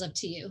 Everything else is up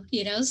to you,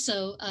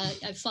 So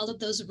I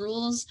followed those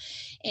rules,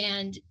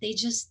 and they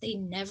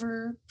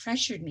never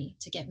pressured me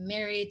to get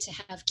married, to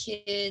have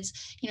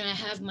kids. I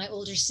have my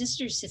older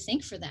sisters to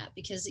thank for that,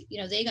 because,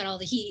 they got all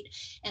the heat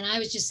and I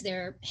was just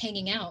there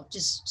hanging out,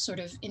 just sort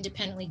of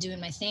independently doing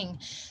my thing.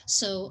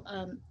 So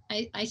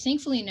I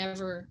thankfully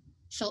never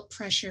felt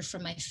pressure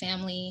from my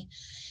family.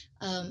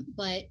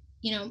 But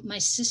my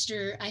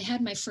sister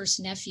had my first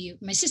nephew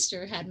when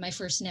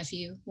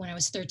I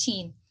was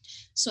 13.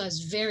 So I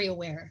was very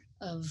aware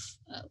of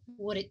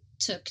what it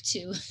took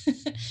to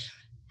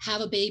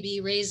have a baby,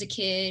 raise a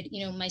kid.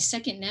 My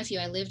second nephew,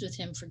 I lived with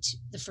him for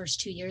the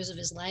first 2 years of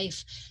his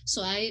life.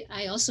 So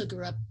I also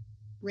grew up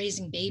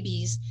raising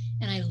babies,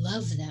 and I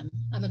love them.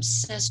 I'm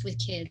obsessed with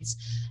kids.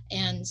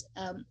 And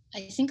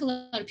I think a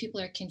lot of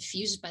people are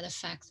confused by the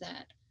fact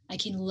that I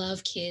can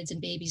love kids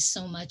and babies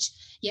so much,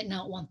 yet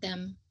not want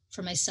them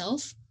for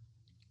myself.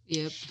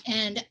 Yep.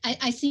 And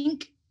I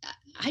think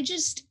I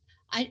just,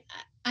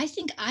 I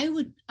think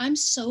I'm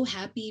so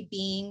happy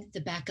being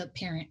the backup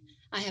parent.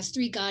 I have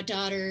 3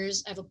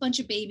 goddaughters. I have a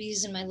bunch of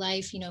babies in my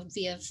life,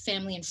 via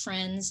family and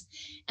friends.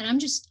 And I'm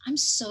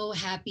so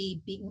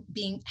happy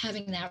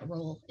having that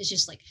role. It's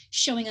just like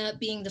showing up,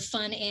 being the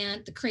fun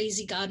aunt, the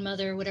crazy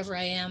godmother, whatever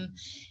I am.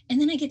 And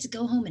then I get to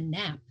go home and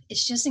nap.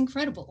 It's just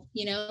incredible,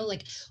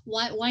 like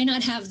why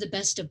not have the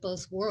best of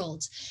both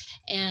worlds?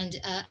 And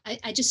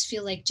I just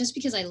feel like just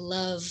because I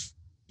love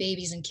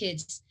babies and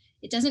kids,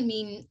 it doesn't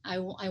mean I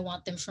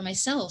want them for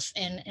myself.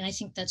 And I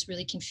think that's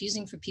really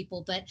confusing for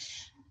people, but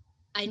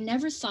I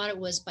never thought it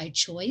was by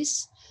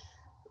choice.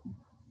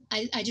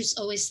 I just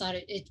always thought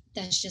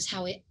that's just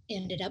how it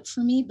ended up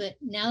for me. But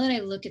now that I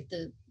look at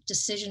the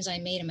decisions I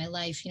made in my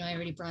life, I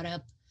already brought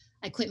up,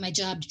 I quit my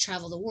job to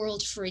travel the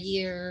world for a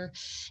year,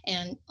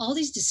 and all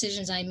these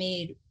decisions I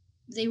made,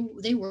 they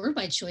were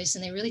by choice,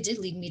 and they really did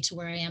lead me to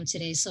where I am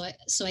today. So I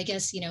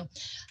guess,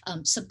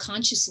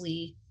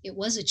 subconsciously it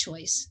was a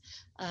choice.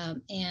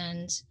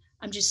 And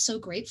I'm just so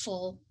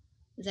grateful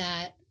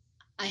that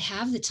I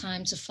have the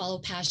time to follow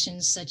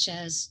passions such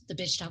as the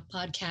Bitch Talk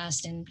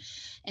podcast and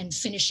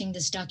finishing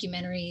this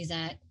documentary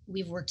that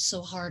we've worked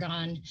so hard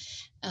on.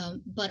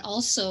 But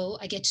also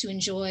I get to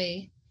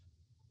enjoy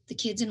the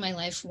kids in my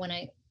life when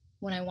I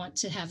want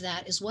to have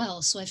that as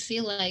well. So I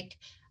feel like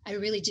I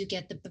really do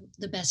get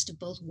the best of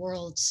both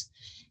worlds.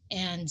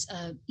 And,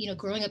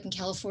 growing up in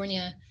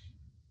California,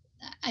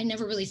 I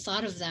never really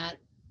thought of that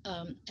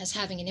as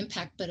having an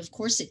impact, but of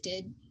course it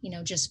did,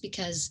 just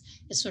because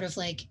it's sort of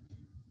like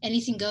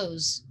anything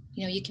goes.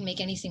 You can make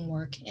anything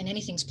work and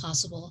anything's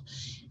possible.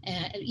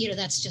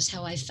 That's just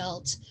how I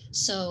felt.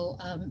 So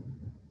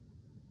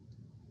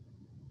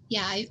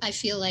yeah, I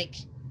feel like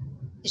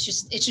it's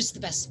just the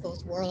best of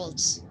both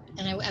worlds,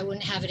 and I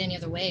wouldn't have it any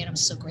other way, and I'm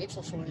so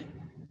grateful for it.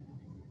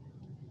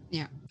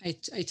 Yeah, I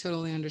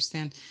totally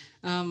understand.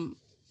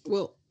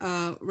 Well,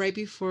 right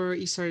before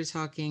you started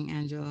talking,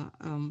 Angela,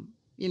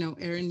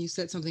 Erin, you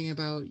said something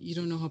about you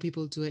don't know how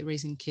people do it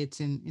raising kids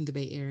in the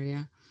Bay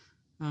Area.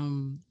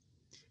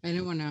 I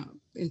don't want to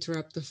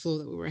interrupt the flow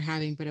that we were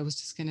having, but I was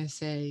just gonna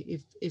say,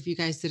 if you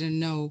guys didn't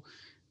know,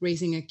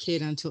 raising a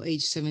kid until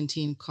age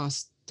 17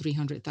 costs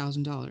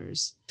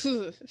 $300,000.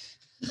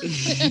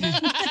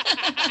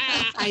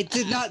 I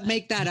did not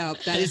make that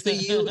up. That is the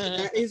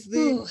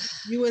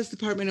U.S.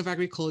 Department of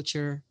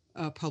Agriculture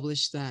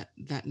published that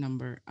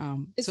number.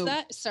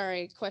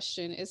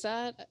 Question? Is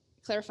that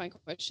clarifying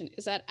question?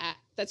 Is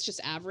that's just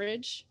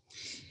average?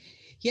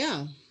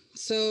 Yeah.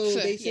 So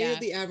they say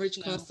that the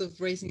average cost of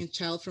raising a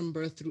child from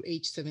birth through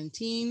age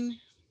 17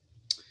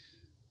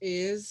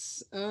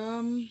 is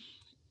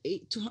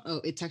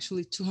it's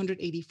actually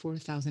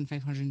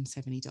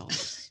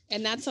 $284,570.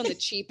 And that's on the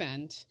cheap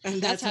end.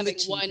 And that's having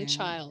one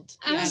child.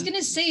 I was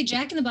gonna say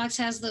Jack in the Box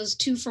has those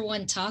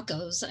 2-for-1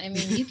 tacos. I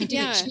mean, you could do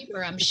it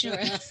cheaper, I'm sure.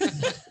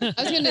 I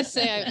was gonna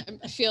say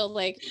I feel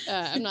like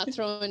I'm not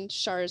throwing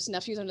Char's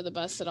nephews under the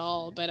bus at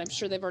all, but I'm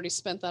sure they've already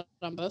spent that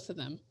on both of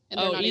them. And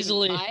they're not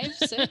easily. even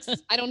 5, 6.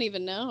 I don't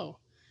even know.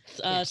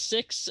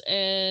 6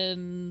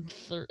 and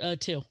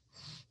 2.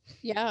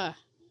 Yeah,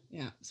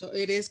 Yeah, so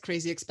it is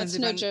crazy that's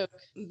expensive, no and joke.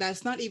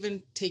 that's not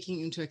even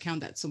taking into account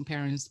that some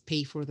parents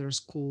pay for their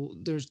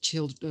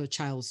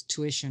child's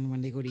tuition when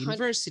they go to Hun-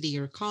 university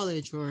or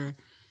college, or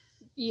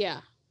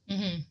Yeah.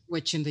 Mhm.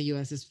 which in the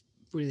U.S. is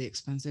really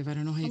expensive. I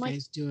don't know how Oh you my,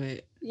 guys do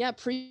it. yeah,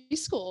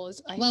 preschool is,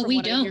 Well, from we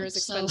what I hear, don't.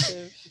 is So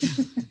expensive.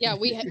 Yeah,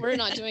 we're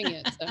not doing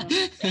it. So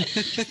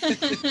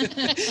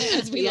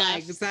as we Yeah, laugh.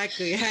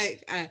 exactly.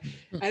 I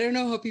don't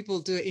know how people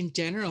do it in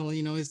general.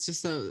 It's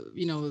just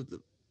the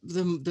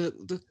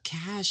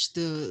cash,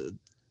 the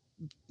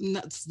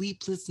not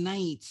sleepless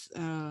nights,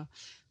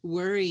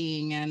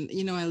 worrying. And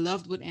I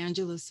loved what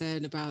Angela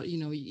said about, you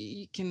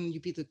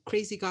be the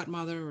crazy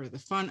godmother or the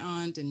fun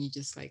aunt, and you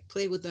just like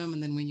play with them,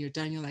 and then when you're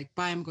done, you're like,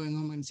 bye, I'm going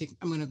home.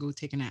 I'm gonna go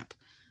take a nap.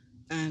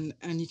 And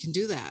you can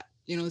do that.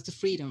 It's the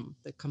freedom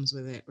that comes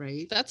with it,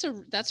 right? That's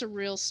a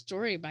real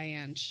story by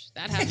Ange.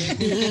 That happened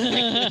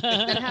like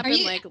that are happened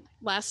you? like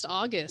last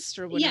August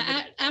or Yeah, whatever.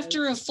 That was.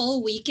 after a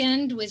full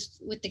weekend with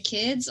the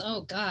kids.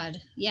 Oh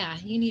God, yeah,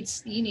 you need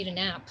a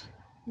nap.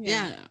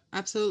 Yeah. Yeah,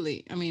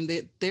 absolutely. I mean,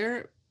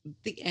 they're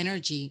the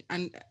energy,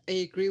 and I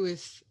agree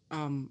with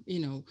how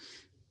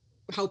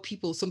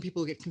some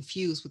people get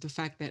confused with the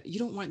fact that you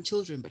don't want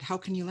children, but how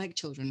can you like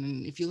children?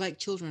 And if you like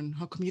children,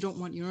 how come you don't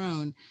want your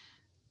own?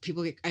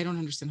 I don't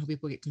understand how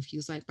people get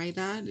confused like by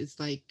that. It's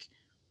like,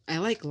 I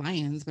like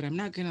lions, but I'm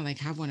not gonna like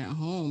have one at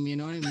home. You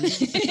know what I mean?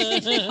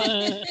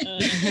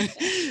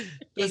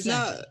 That's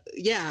not,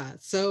 Exactly. yeah.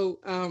 So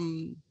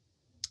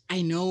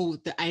I know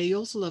that I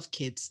also love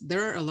kids.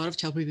 There are a lot of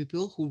childfree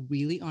people who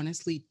really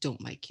honestly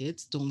don't like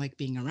kids, don't like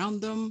being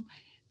around them.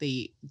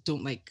 They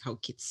don't like how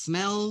kids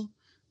smell,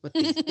 what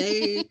they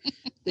say.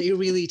 They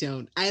really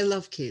don't. I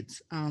love kids.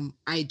 I'm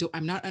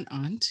not an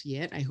aunt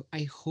yet.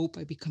 I hope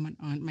I become an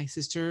aunt. My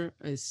sister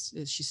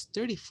she's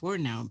 34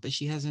 now, but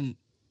she's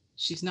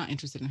not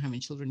interested in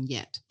having children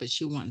yet, but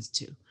she wants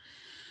to.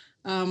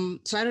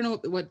 So I don't know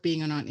what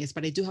being an aunt is,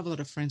 but I do have a lot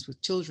of friends with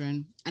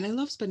children, and I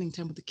love spending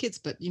time with the kids.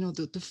 But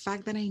the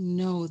fact that I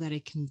know that I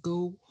can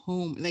go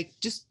home, like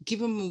just give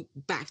them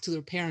back to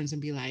their parents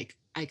and be like,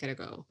 I gotta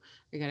go,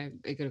 I gotta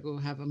go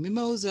have a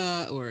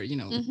mimosa, or take a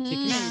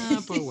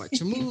nap or watch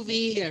a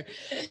movie, or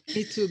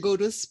need to go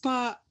to a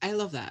spa. I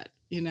love that.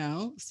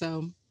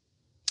 So,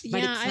 but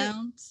it Yeah,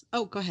 sounds.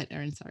 Oh, go ahead,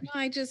 Erin. Sorry.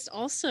 I just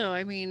also,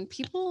 I mean,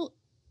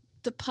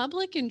 the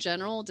public in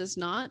general does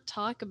not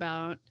talk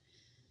about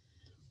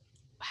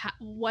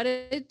what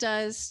it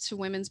does to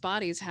women's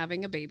bodies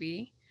having a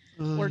baby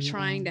Oh or yeah.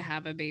 trying to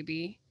have a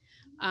baby.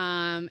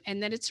 And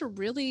that it's a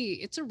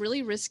really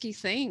risky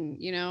thing.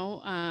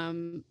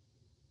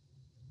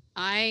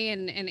 I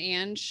and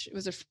Ange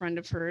was a friend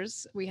of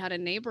hers. We had a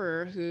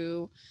neighbor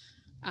who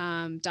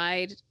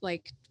died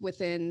like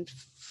within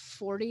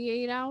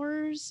 48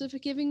 hours of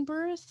giving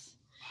birth.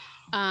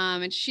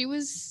 And she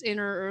was in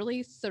her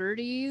early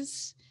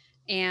 30s,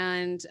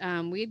 and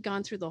we had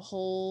gone through the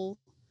whole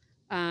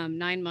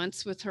 9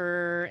 months with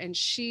her, and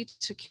she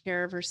took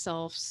care of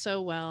herself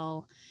so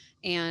well.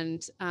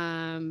 And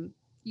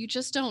you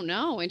just don't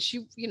know. And she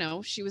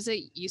was at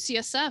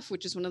UCSF,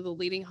 which is one of the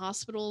leading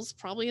hospitals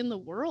probably in the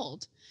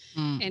world,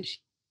 Mm. and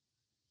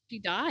she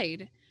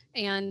died.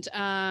 And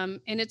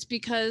it's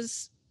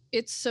because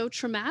it's so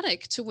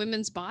traumatic to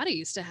women's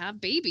bodies to have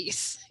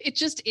babies. It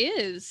just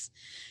is.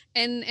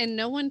 And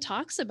no one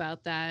talks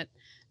about that.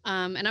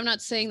 And I'm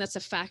not saying that's a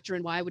factor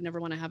in why I would never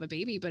want to have a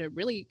baby, but it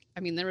really, I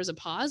mean, there was a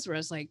pause where I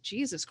was like,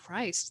 Jesus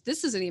Christ,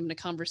 this isn't even a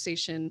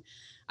conversation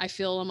I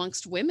feel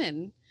amongst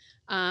women.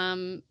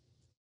 And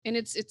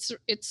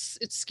it's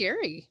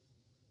scary.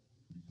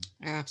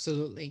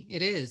 Absolutely,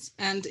 it is.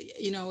 And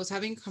I was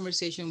having a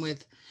conversation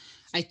with.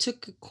 I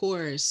took a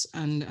course,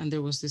 and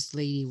there was this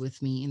lady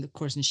with me in the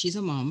course, and she's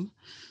a mom,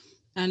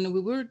 and we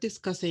were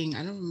discussing.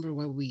 I don't remember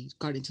why we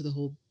got into the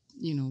whole,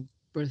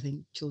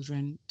 birthing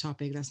children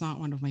topic. That's not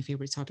one of my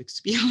favorite topics,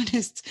 to be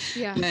honest.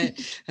 Yeah. But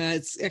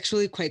it's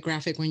actually quite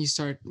graphic when you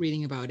start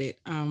reading about it.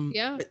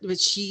 Yeah. But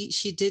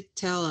she did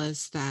tell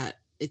us that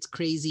it's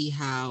crazy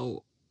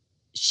how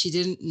she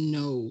didn't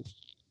know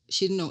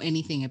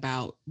anything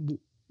about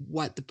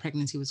what the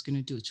pregnancy was going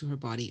to do to her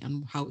body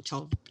and how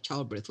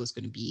childbirth was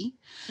going to be.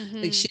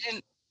 Like, she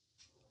didn't.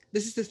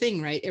 This is the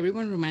thing, right?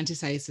 Everyone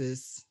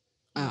romanticizes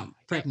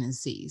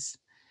pregnancies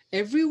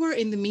everywhere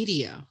in the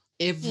media.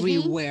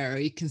 Everywhere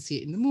you can see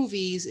it in the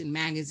movies, in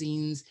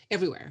magazines,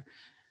 everywhere.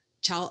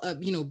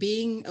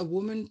 Being a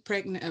woman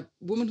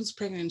who's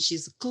pregnant,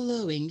 she's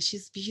glowing,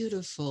 she's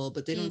beautiful,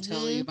 but they don't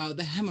tell you about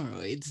the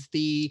hemorrhoids,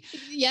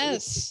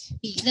 Yes.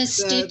 The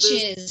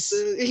stitches.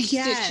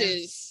 yes,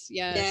 Stitches.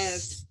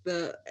 Yes.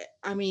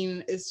 I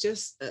mean, it's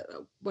just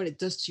what it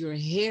does to your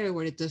hair,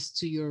 what it does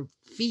to your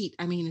feet.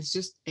 I mean, it's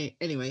just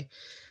anyway,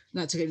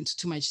 not to get into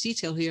too much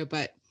detail here,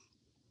 but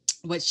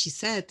what she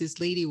said, this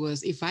lady,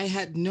 was, if I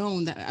had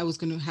known that I was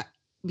going to have,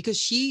 because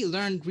she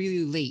learned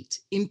really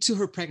late into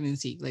her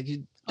pregnancy, like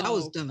that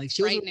was done, like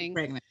she was already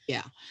pregnant.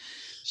 Yeah.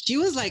 She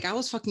was like, I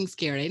was fucking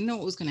scared. I didn't know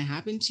what was gonna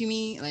happen to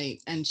me.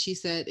 Like, and she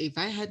said, if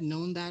I had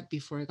known that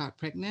before I got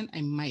pregnant,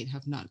 I might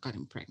have not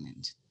gotten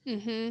pregnant.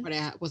 Mm-hmm. What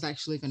I was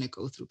actually gonna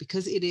go through,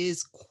 because it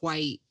is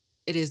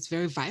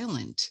very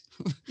violent.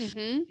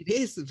 Mm-hmm. It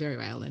is very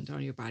violent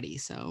on your body.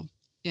 So,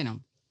 you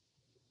know.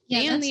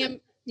 Yeah, And that's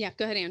yeah,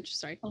 go ahead, Ange.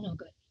 Sorry. oh no,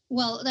 good.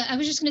 Well, I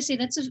was just going to say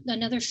that's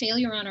another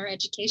failure on our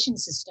education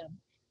system.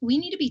 We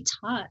need to be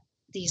taught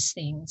these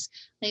things.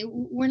 Like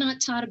we're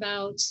not taught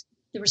about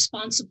the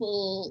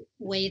responsible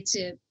way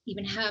to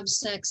even have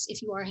sex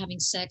if you are having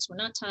sex. We're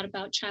not taught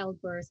about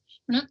childbirth.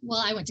 We're not,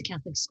 well, I went to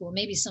Catholic school,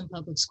 maybe some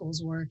public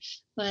schools were,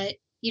 but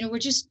you know,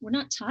 we're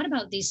not taught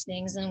about these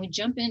things, and we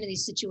jump into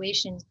these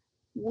situations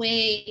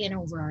way in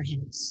over our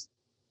heads.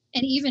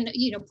 And even,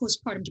 you know,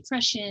 postpartum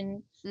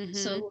depression. Mm-hmm.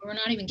 So we're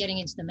not even getting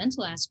into the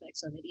mental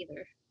aspects of it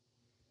either.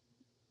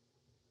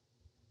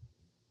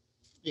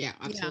 Yeah,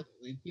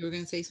 absolutely. You were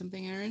gonna say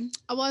something, Erin?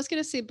 Oh, well, I was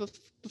gonna say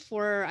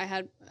before I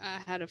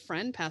had a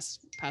friend pass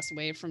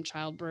away from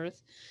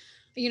childbirth.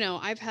 You know,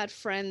 I've had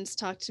friends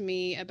talk to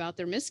me about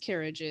their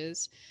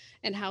miscarriages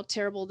and how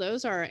terrible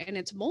those are, and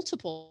it's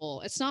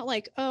multiple. It's not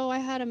like, oh, I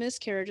had a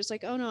miscarriage. It's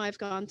like, oh no, I've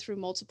gone through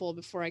multiple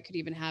before I could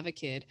even have a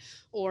kid,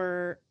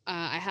 or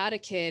I had a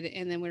kid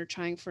and then we were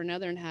trying for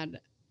another and had,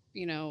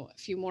 you know, a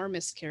few more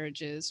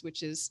miscarriages,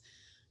 which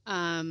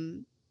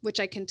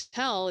I can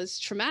tell is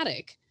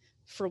traumatic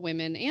for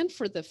women and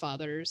for the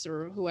fathers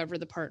or whoever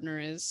the partner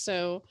is.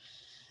 So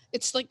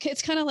it's like,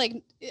 it's kind of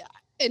like,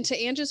 and to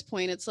Ange's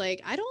point, it's like,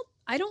 I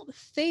don't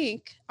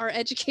think our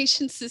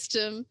education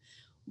system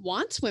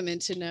wants women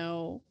to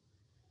know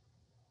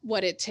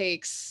what it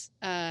takes,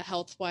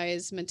 health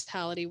wise,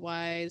 mentality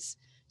wise,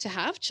 to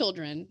have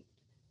children,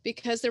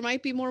 because there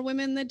might be more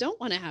women that don't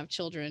want to have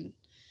children.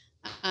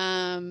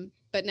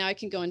 But now I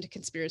can go into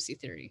conspiracy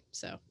theory,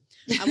 so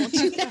I won't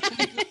do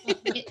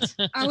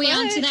that. Are we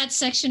on to that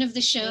section of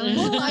the show?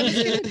 Well, I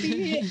was gonna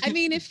be. I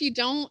mean, if you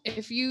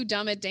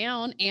dumb it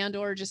down and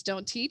or just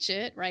don't teach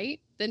it,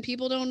 right? Then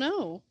people don't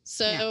know.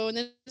 So Yeah. and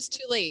then it's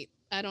too late.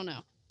 I don't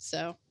know.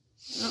 So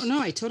Oh, no,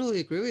 I totally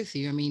agree with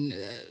you. I mean,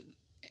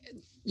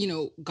 you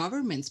know,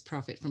 governments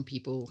profit from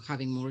people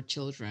having more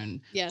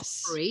children.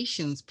 yes.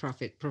 Corporations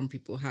profit from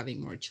people having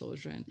more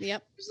children.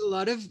 Yep.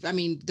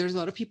 There's a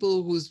lot of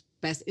people whose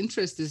best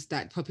interest is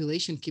that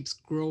population keeps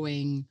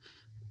growing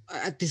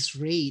at this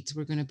rate.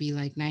 We're going to be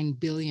like 9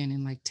 billion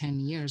in like 10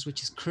 years,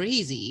 which is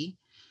crazy.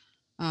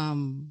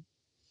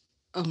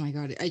 Oh my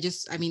God.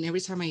 I mean,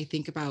 every time I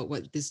think about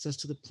what this does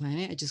to the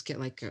planet, I just get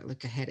like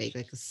a headache,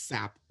 like a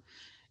sap.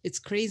 It's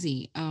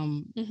crazy.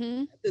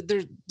 Mm-hmm.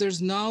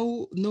 There's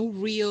no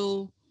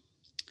real,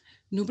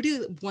 nobody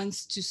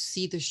wants to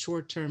see the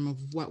short term of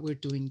what we're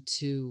doing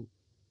to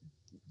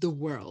the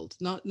world,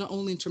 not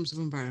only in terms of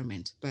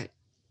environment, but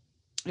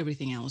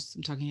everything else.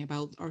 I'm talking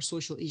about our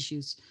social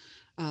issues,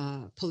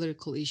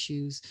 political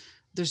issues.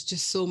 There's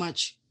just so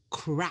much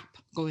crap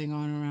going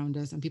on around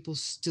us, and people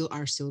still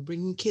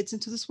bringing kids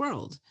into this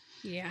world.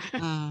 Yeah.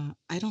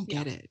 I don't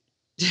get it.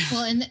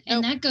 Well,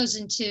 and that goes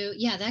into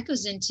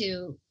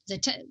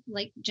the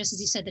like just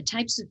as you said, the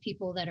types of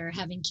people that are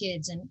having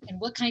kids, and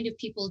what kind of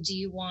people do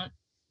you want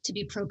to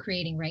be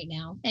procreating right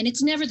now? And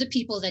it's never the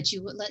people that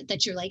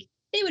you're like,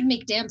 they would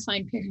make damn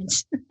fine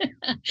parents.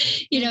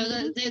 You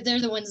know,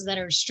 they're the ones that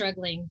are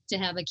struggling to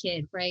have a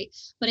kid, right?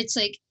 But it's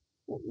like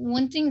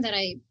one thing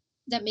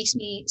that makes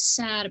me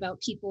sad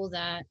about people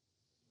that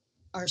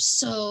are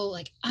so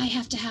like, I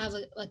have to have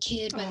a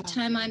kid by the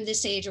time I'm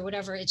this age or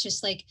whatever. It's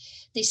just like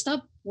they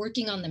stop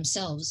working on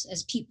themselves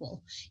as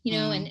people, you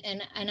know.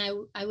 And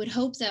I would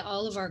hope that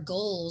all of our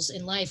goals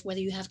in life, whether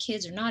you have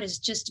kids or not, is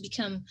just to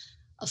become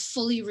a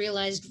fully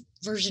realized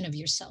version of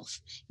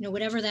yourself, you know,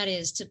 whatever that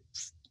is,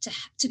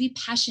 to be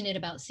passionate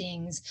about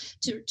things,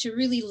 to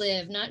really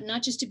live,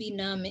 not just to be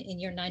numb in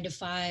your 9 to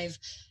 5.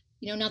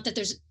 You know, not that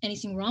there's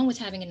anything wrong with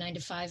having a 9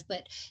 to 5,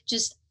 but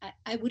just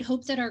I would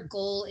hope that our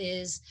goal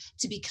is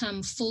to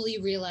become fully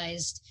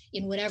realized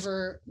in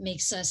whatever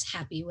makes us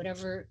happy,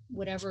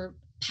 whatever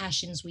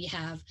passions we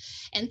have.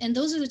 And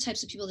those are the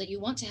types of people that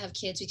you want to have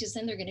kids, because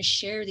then they're going to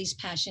share these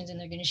passions and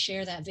they're going to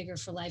share that vigor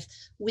for life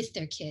with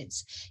their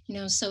kids, you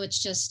know. So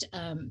it's just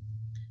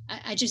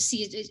I just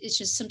see it's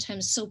just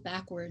sometimes so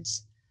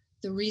backwards,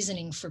 the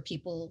reasoning for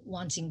people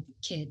wanting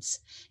kids.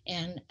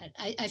 And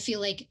I feel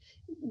like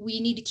we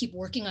need to keep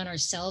working on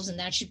ourselves, and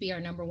that should be our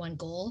number one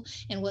goal.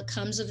 And what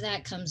comes of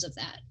that comes of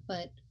that.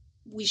 But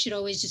we should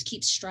always just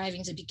keep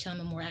striving to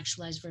become a more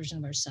actualized version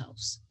of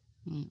ourselves.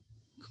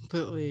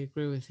 Completely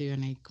agree with you,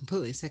 and I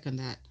completely second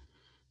that.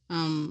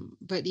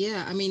 But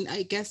yeah, I mean,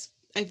 I guess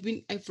I've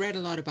read a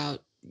lot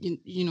about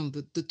you know,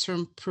 the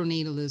term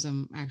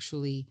pronatalism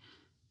actually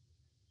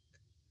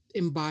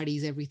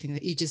embodies everything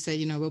that you just said,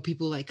 you know, about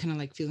people like kind of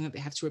like feeling that they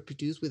have to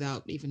reproduce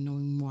without even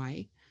knowing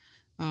why.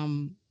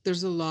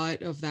 There's a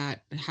lot of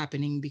that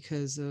happening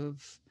because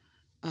of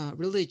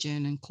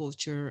religion and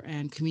culture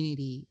and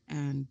community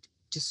and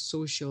just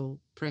social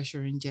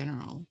pressure in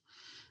general.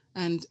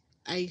 And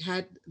I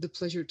had the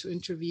pleasure to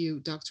interview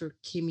Dr.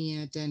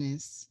 Kimia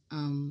Dennis.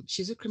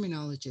 She's a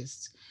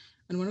criminologist,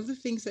 And one of the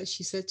things that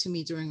she said to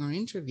me during our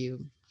interview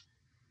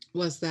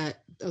was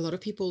that a lot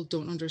of people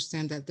don't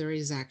understand that there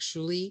is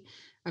actually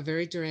a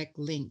very direct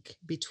link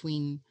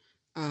between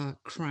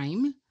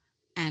crime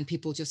and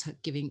people just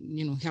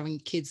giving, having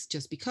kids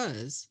just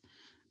because.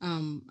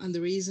 And the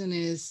reason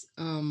is,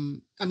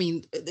 I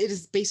mean, it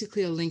is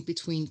basically a link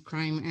between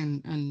crime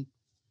and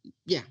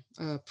yeah,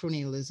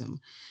 pronatalism.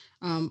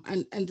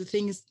 And the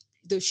thing is,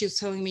 though, she was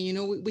telling me,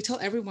 we tell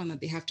everyone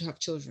that they have to have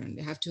children,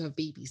 they have to have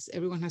babies,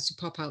 everyone has to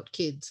pop out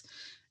kids,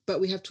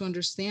 but we have to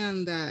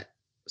understand that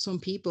some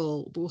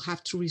people will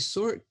have to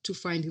resort to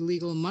find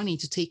illegal money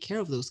to take care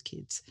of those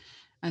kids,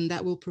 and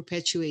that will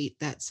perpetuate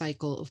that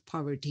cycle of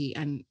poverty,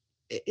 and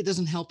it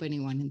doesn't help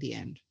anyone in the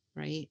end,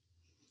 right?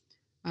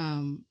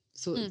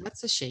 So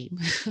that's a shame.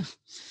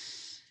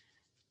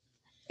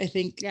 I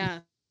think Yeah.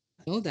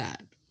 know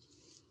that.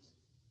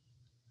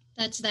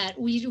 That's that.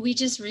 We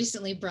just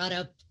recently brought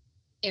up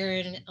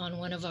Erin on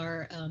one of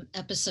our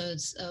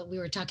episodes. We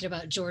were talking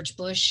about George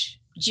Bush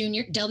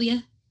Jr. W.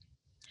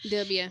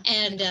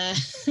 And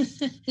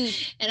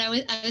and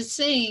I was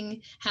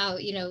saying how,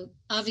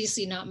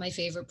 obviously not my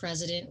favorite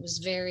president. It was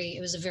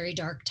a very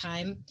dark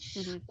time.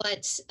 Mm-hmm.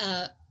 But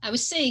I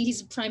was saying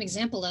he's a prime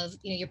example of,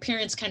 your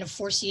parents kind of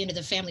force you into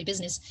the family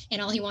business,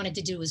 and all he wanted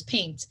to do was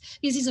paint,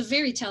 because he's a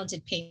very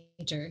talented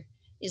painter.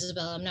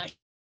 Isabel, I'm not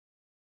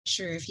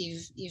sure if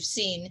you've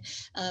seen,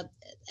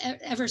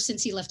 ever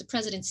since he left the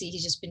presidency,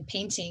 he's just been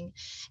painting,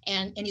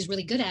 and he's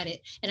really good at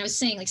it. And I was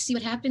saying, like, see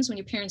what happens when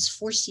your parents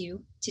force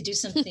you to do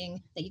something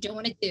that you don't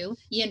want to do.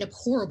 You end up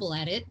horrible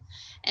at it,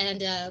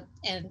 and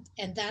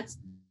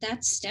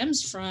that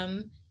stems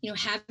from,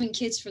 having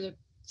kids for the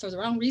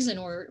wrong reason,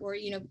 or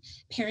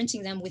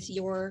parenting them with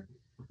your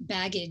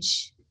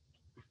baggage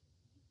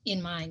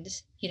in mind.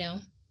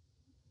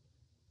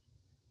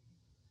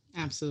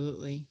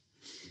 Absolutely.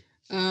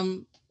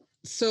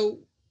 So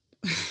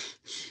this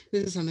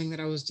is something that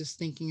I was just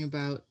thinking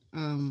about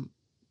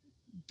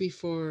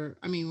before.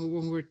 I mean,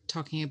 when we're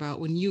talking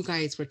about, when you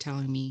guys were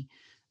telling me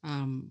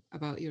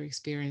about your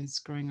experience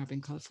growing up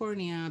in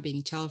California,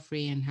 being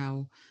child-free, and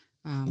how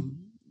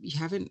you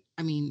haven't,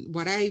 I mean,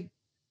 what I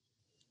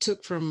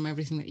took from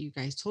everything that you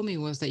guys told me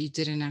was that you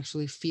didn't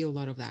actually feel a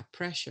lot of that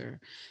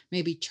pressure.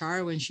 Maybe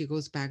Char, when she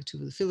goes back to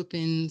the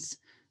Philippines,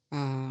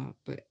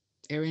 but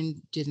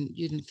Erin,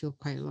 you didn't feel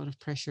quite a lot of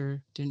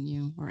pressure, didn't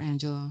you? Or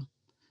Angela?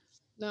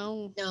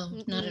 No.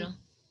 No, not at all.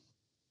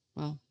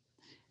 Well,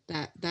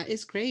 that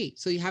is great.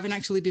 So you haven't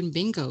actually been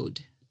bingoed.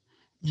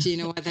 Do you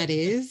know what that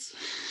is?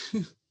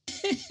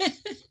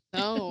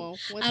 No.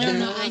 I don't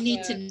know. I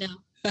need to know.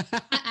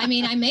 I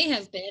mean, I may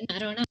have been. I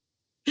don't know.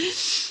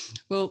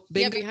 Well,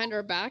 bingo, Yeah, behind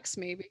our backs,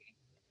 maybe.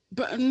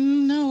 but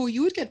no,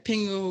 you would get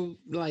bingo,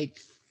 like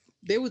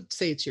they would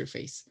say it to your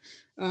face.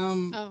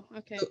 Oh,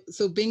 okay.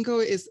 So bingo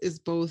is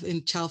both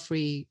in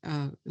Childfree,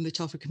 in the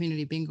Childfree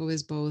community. Bingo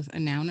is both a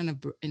noun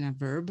and a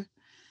verb,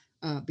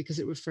 because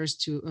it refers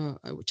to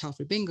a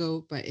Childfree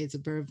bingo, but it's a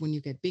verb when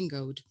you get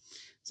bingoed.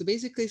 So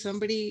basically,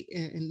 somebody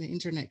in the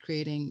internet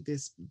creating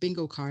this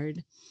bingo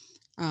card,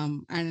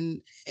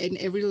 and in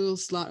every little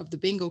slot of the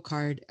bingo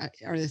card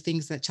are the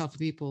things that Childfree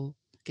people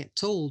get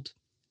told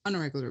on a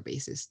regular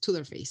basis to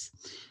their face.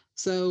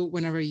 So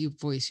whenever you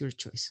voice your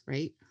choice,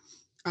 right?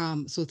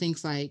 So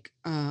things like,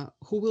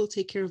 who will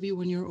take care of you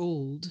when you're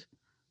old?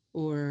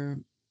 Or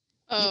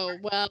Oh,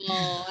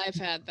 well, I've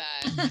had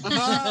that.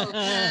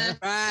 oh,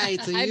 right.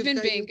 So I've been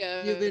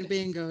you've been bingoed.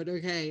 bingoed.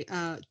 Okay.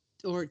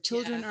 Or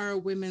children Yeah. are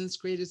women's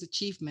greatest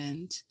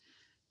achievement.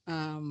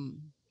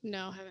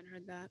 No, haven't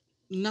heard that.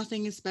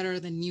 Nothing is better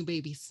than new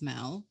baby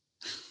smell.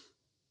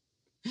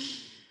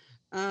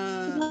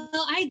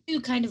 Well, I do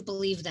kind of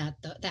believe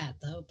that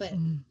though, but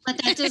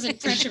that doesn't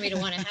pressure me to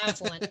want to have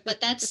one.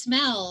 But that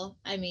smell,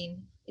 I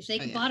mean, if they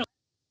can bottle,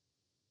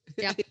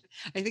 Yeah.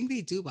 I think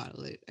they do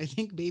bottle it. I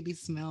think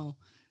babies smell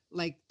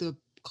like the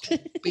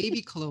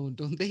baby cologne,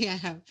 don't they? I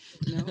have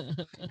no,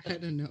 I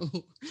don't know.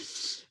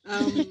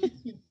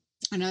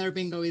 Another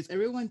bingo is if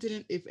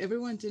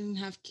everyone didn't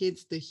have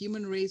kids, the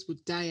human race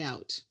would die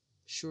out.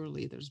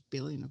 Surely there's a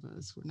billion of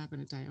us. We're not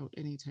going to die out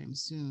anytime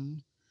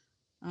soon.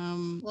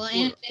 well,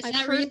 and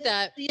I've heard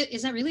that.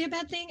 Is that really a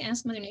bad thing?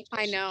 Ask Mother Nature.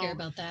 I She care know.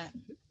 about that.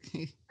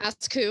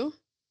 Ask who?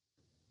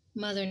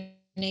 Mother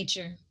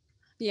Nature.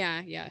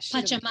 Yeah. She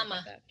doesn't care Pachamama.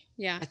 about that.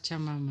 Yeah.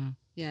 Pachamama,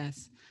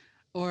 yes.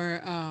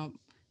 Or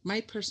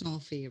my personal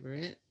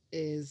favorite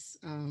is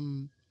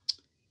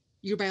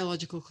your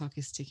biological clock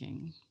is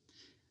ticking.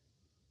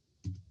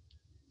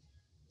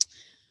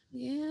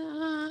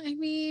 Yeah. I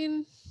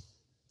mean,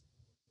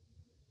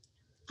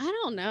 I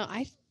don't know.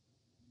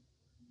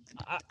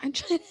 I'm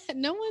trying.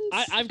 No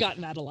one's. I've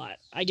gotten that a lot.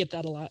 I get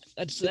that a lot.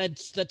 That's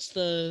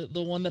the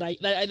one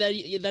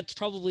that's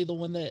probably the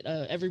one that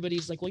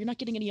everybody's like, well, you're not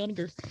getting any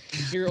younger.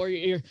 You're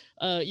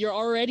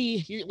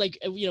already like,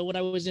 when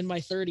I was in my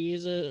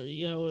 30s,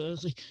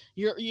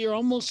 you're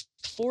almost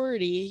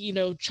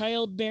 40.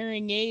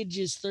 Childbearing age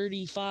is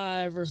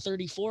 35 or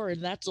 34,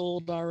 and that's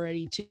old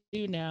already too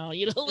now.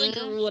 Like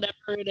or whatever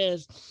it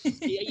is.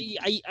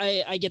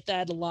 I get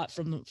that a lot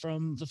from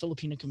the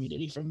Filipino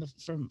community, from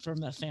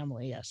that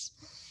family. Yes.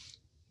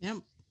 Yep.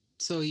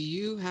 So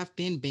you have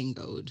been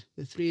bingoed,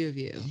 the three of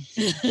you.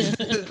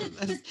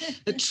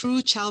 A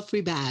true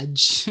Childfree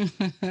badge.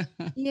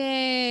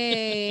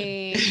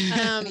 Yay.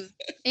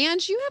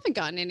 Ange, you haven't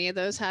gotten any of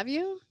those, have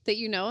you? That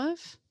you know of?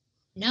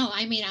 No,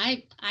 I mean,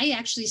 I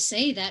actually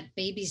say that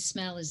baby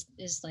smell is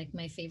like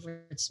my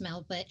favorite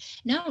smell, but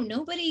no,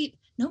 nobody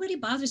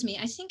bothers me.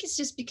 I think it's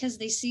just because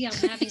they see I'm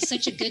having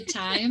such a good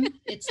time.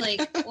 It's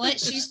like, what?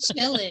 She's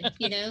chilling,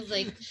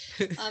 like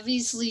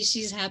obviously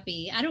she's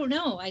happy. I don't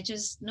know.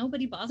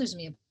 Nobody bothers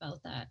me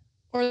about that.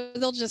 Or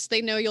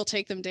they know you'll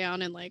take them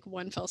down in like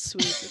one fell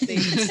swoop if they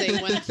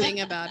say one thing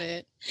about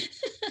it.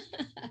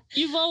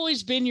 You've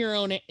always been your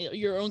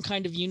own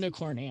kind of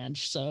unicorn,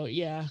 Ange. So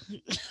yeah,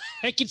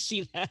 I can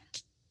see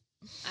that.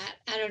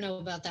 I don't know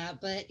about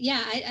that, but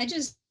yeah,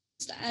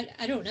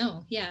 I don't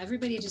know. Yeah,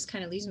 everybody just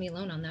kind of leaves me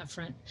alone on that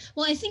front.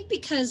 Well, I think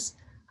because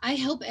I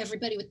help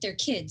everybody with their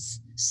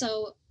kids.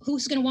 So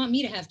who's going to want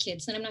me to have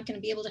kids? Then I'm not going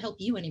to be able to help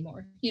you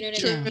anymore. You know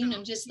what I mean?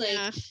 I'm just like,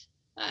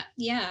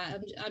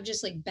 I'm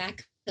just like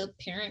backup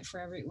parent for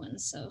everyone.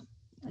 So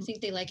I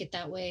think they like it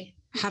that way.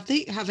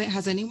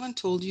 Has anyone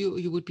told you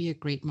you would be a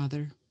great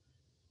mother?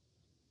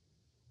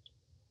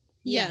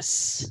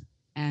 Yes.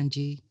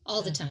 Angie.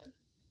 All the time.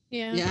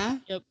 Yeah. Yeah?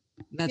 Yep.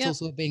 That's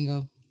also a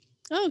bingo.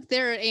 Oh,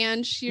 there,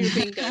 Ange, you're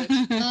bingo.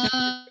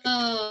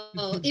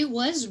 It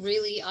was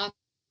really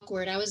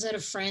awkward. I was at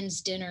a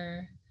friend's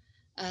dinner,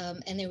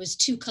 and there was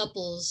two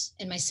couples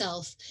and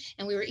myself,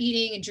 and we were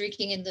eating and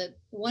drinking, and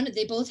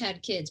they both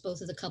had kids,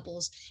 both of the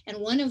couples, and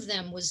one of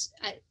them was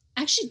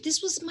actually,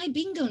 this was my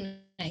bingo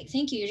night.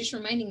 Thank you. You're just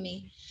reminding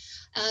me.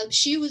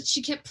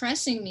 She kept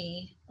pressing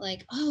me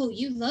like, oh,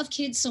 you love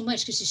kids so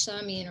much, because she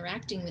saw me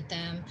interacting with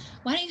them.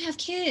 Why don't you have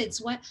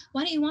kids? Why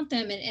don't you want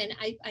them? And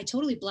I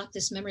totally blocked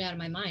this memory out of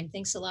my mind.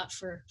 Thanks a lot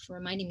for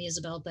reminding me,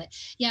 Isabel. But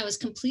yeah, I was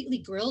completely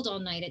grilled all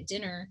night at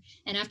dinner.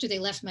 And after they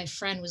left, my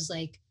friend was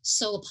like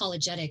so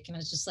apologetic. And I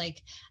was just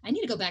like, I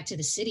need to go back to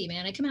the city,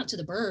 man. I come out to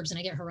the burbs and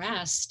I get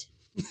harassed.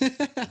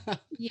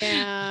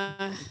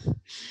 Yeah.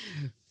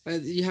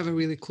 But you have a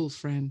really cool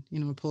friend,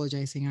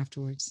 apologizing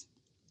afterwards.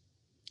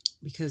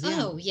 Because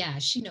oh yeah,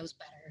 she knows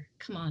better.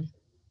 Come on.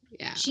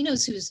 Yeah. She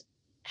knows who's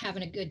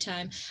having a good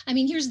time. I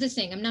mean, here's the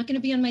thing. I'm not going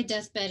to be on my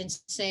deathbed and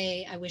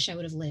say, I wish I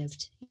would have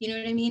lived. You know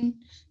what I mean?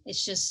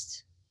 It's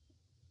just.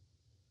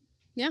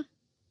 Yeah,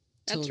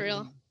 that's totally.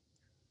 real.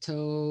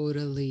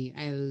 Totally.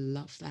 I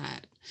love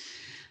that.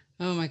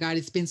 Oh my God.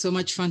 It's been so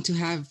much fun to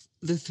have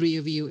the three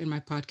of you in my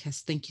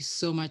podcast. Thank you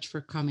so much for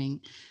coming.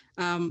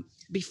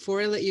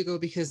 Before I let you go,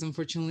 because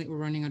unfortunately we're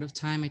running out of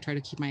time, I try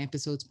to keep my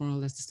episodes more or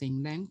less the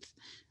same length.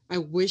 I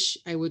wish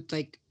I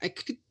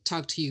could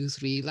talk to you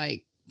three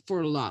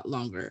for a lot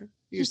longer.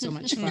 You're so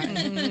much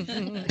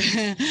fun.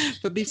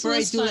 But before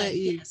I do let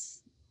you,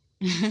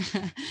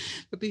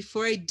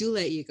 before I do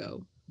let you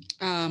go,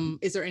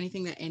 is there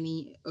anything that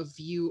any of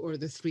you or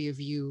the three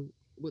of you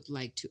would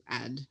like to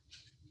add?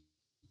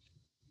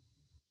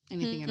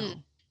 Anything at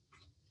all?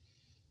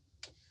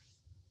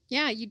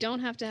 Yeah, you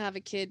don't have to have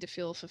a kid to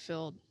feel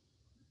fulfilled.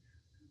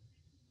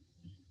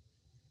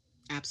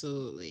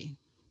 Absolutely.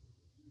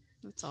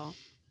 That's all.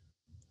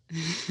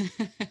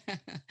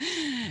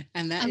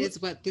 And that is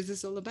what this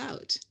is all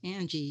about.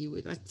 Angie, you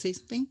would like to say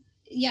something?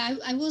 Yeah,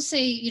 I will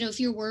say, if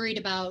you're worried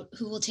about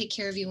who will take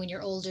care of you when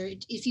you're older,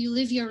 if you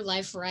live your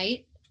life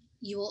right,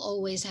 you will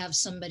always have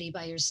somebody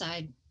by your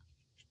side,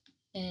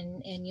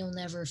 and you'll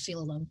never feel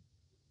alone.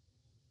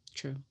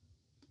 True.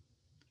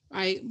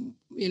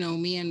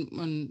 Me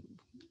and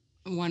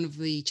one of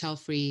the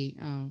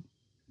Childfree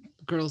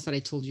girls that I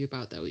told you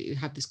about, that we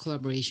have this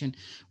collaboration,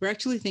 we're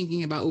actually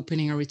thinking about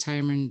opening a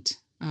retirement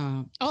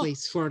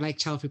place for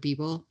Childfree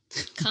people.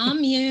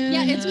 Commune.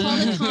 Yeah, it's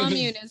called a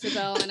commune,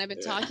 Isabel, and I've been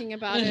talking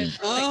about it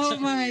for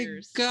 2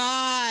 years.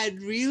 God,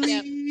 really?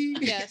 Yep.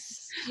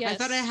 Yes. I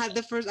thought I had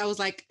I was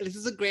like, this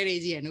is a great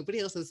idea. Nobody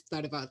else has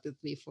thought about this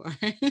before.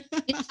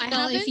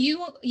 Well, if you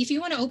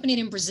want to open it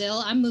in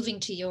Brazil, I'm moving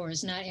to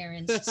yours, not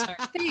Erin's. Sorry.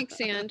 Thanks,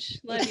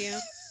 Ange. Love you.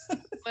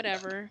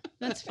 Whatever.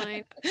 That's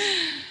fine.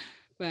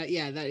 But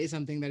yeah, that is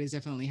something that is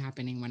definitely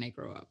happening when I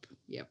grow up.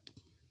 Yep.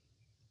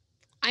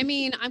 I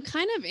mean, I'm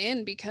kind of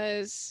in,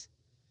 because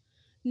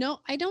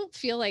I don't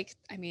feel like,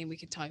 we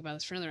could talk about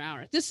this for another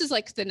hour. This is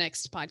the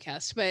next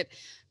podcast, but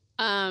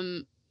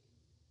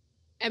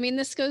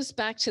this goes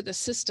back to the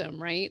system,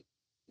 right?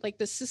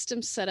 The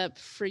system's set up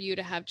for you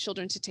to have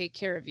children to take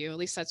care of you. At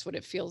least that's what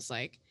it feels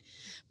like.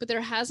 But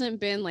there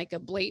hasn't been a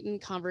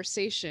blatant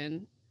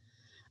conversation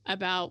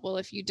about, well,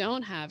 if you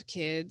don't have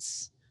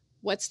kids,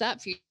 what's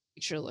that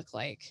future look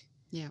like?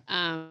 Yeah.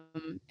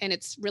 And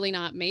it's really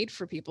not made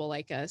for people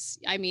like us.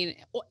 I mean,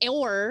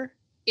 or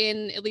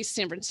in at least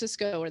San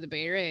Francisco or the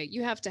Bay Area,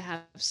 you have to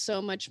have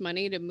so much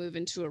money to move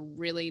into a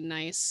really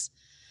nice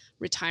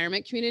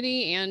retirement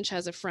community. Ange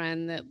has a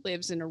friend that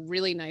lives in a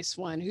really nice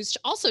one who's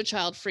also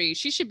child free.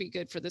 She should be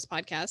good for this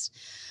podcast.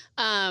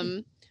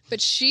 But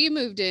she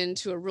moved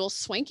into a real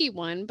swanky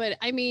one. But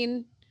I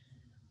mean,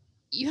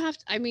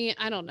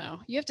 I don't know.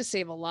 You have to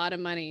save a lot of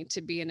money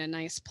to be in a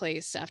nice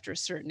place after a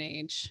certain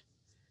age.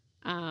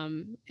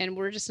 And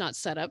we're just not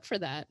set up for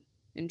that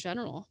in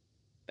general.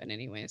 But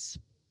anyways,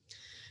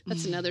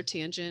 that's another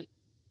tangent.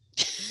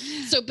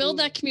 So build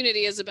that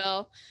community,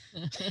 Isabel.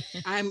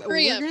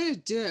 We're gonna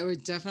do it. We're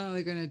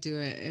definitely gonna do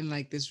it in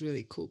like this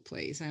really cool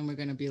place, and we're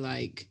gonna be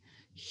like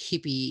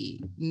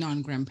hippie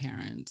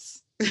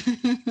non-grandparents.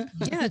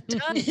 Yeah,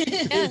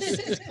 yes,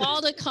 it's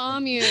called a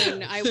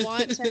commune. I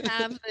want to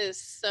have this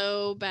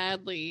so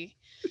badly.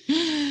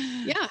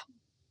 Yeah,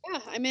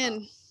 I'm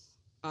in.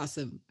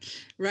 Awesome.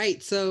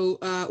 Right. So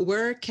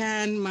where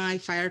can my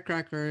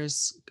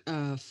firecrackers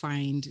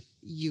find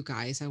you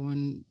guys? I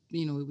want,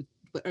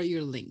 what are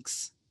your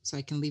links so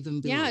I can leave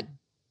them below? Yeah.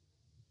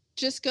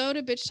 Just go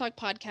to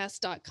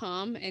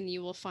bitchtalkpodcast.com and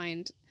you will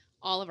find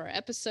all of our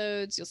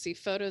episodes. You'll see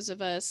photos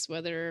of us,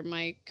 whether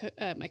my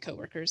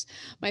coworkers,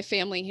 my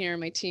family here,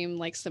 my team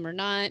likes them or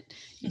not.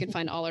 You can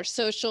find all our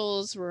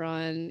socials. We're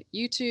on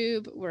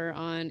YouTube. We're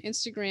on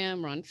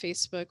Instagram. We're on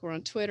Facebook. We're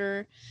on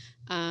Twitter.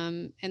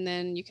 And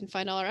then you can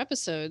find all our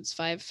episodes,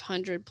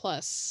 500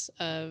 plus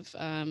of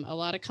a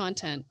lot of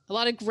content, a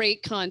lot of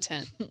great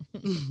content.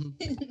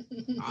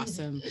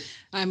 Awesome.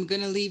 I'm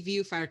going to leave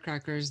you,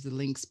 Firecrackers, the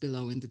links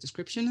below in the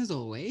description as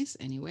always.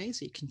 Anyway,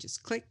 so you can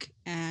just click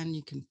and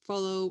you can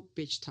follow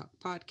Bitch Talk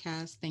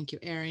Podcast. Thank you,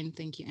 Erin.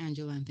 Thank you,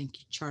 Angela. And thank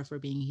you, Char, for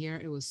being here.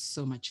 It was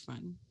so much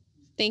fun.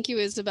 Thank you,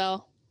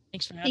 Isabel.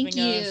 Thanks for having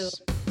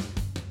us.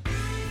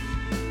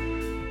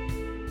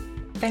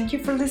 Thank you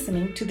for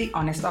listening to The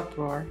Honest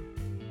Uproar,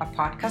 a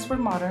podcast where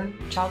modern,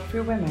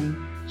 child-free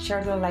women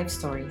share their life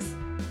stories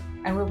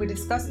and where we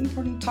discuss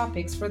important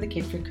topics for the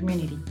kid-free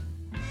community.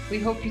 We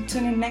hope you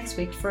tune in next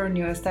week for our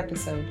newest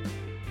episode.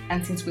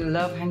 And since we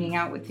love hanging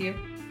out with you,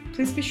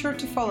 please be sure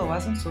to follow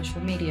us on social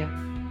media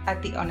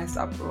at The Honest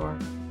Uproar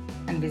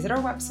and visit our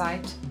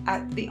website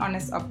at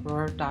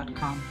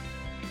thehonest.uproar.com.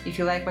 If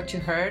you like what you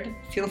heard,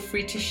 feel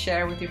free to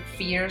share with your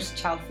fierce,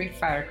 child-free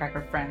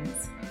firecracker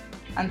friends.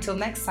 Until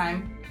next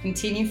time,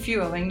 continue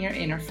fueling your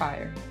inner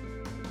fire.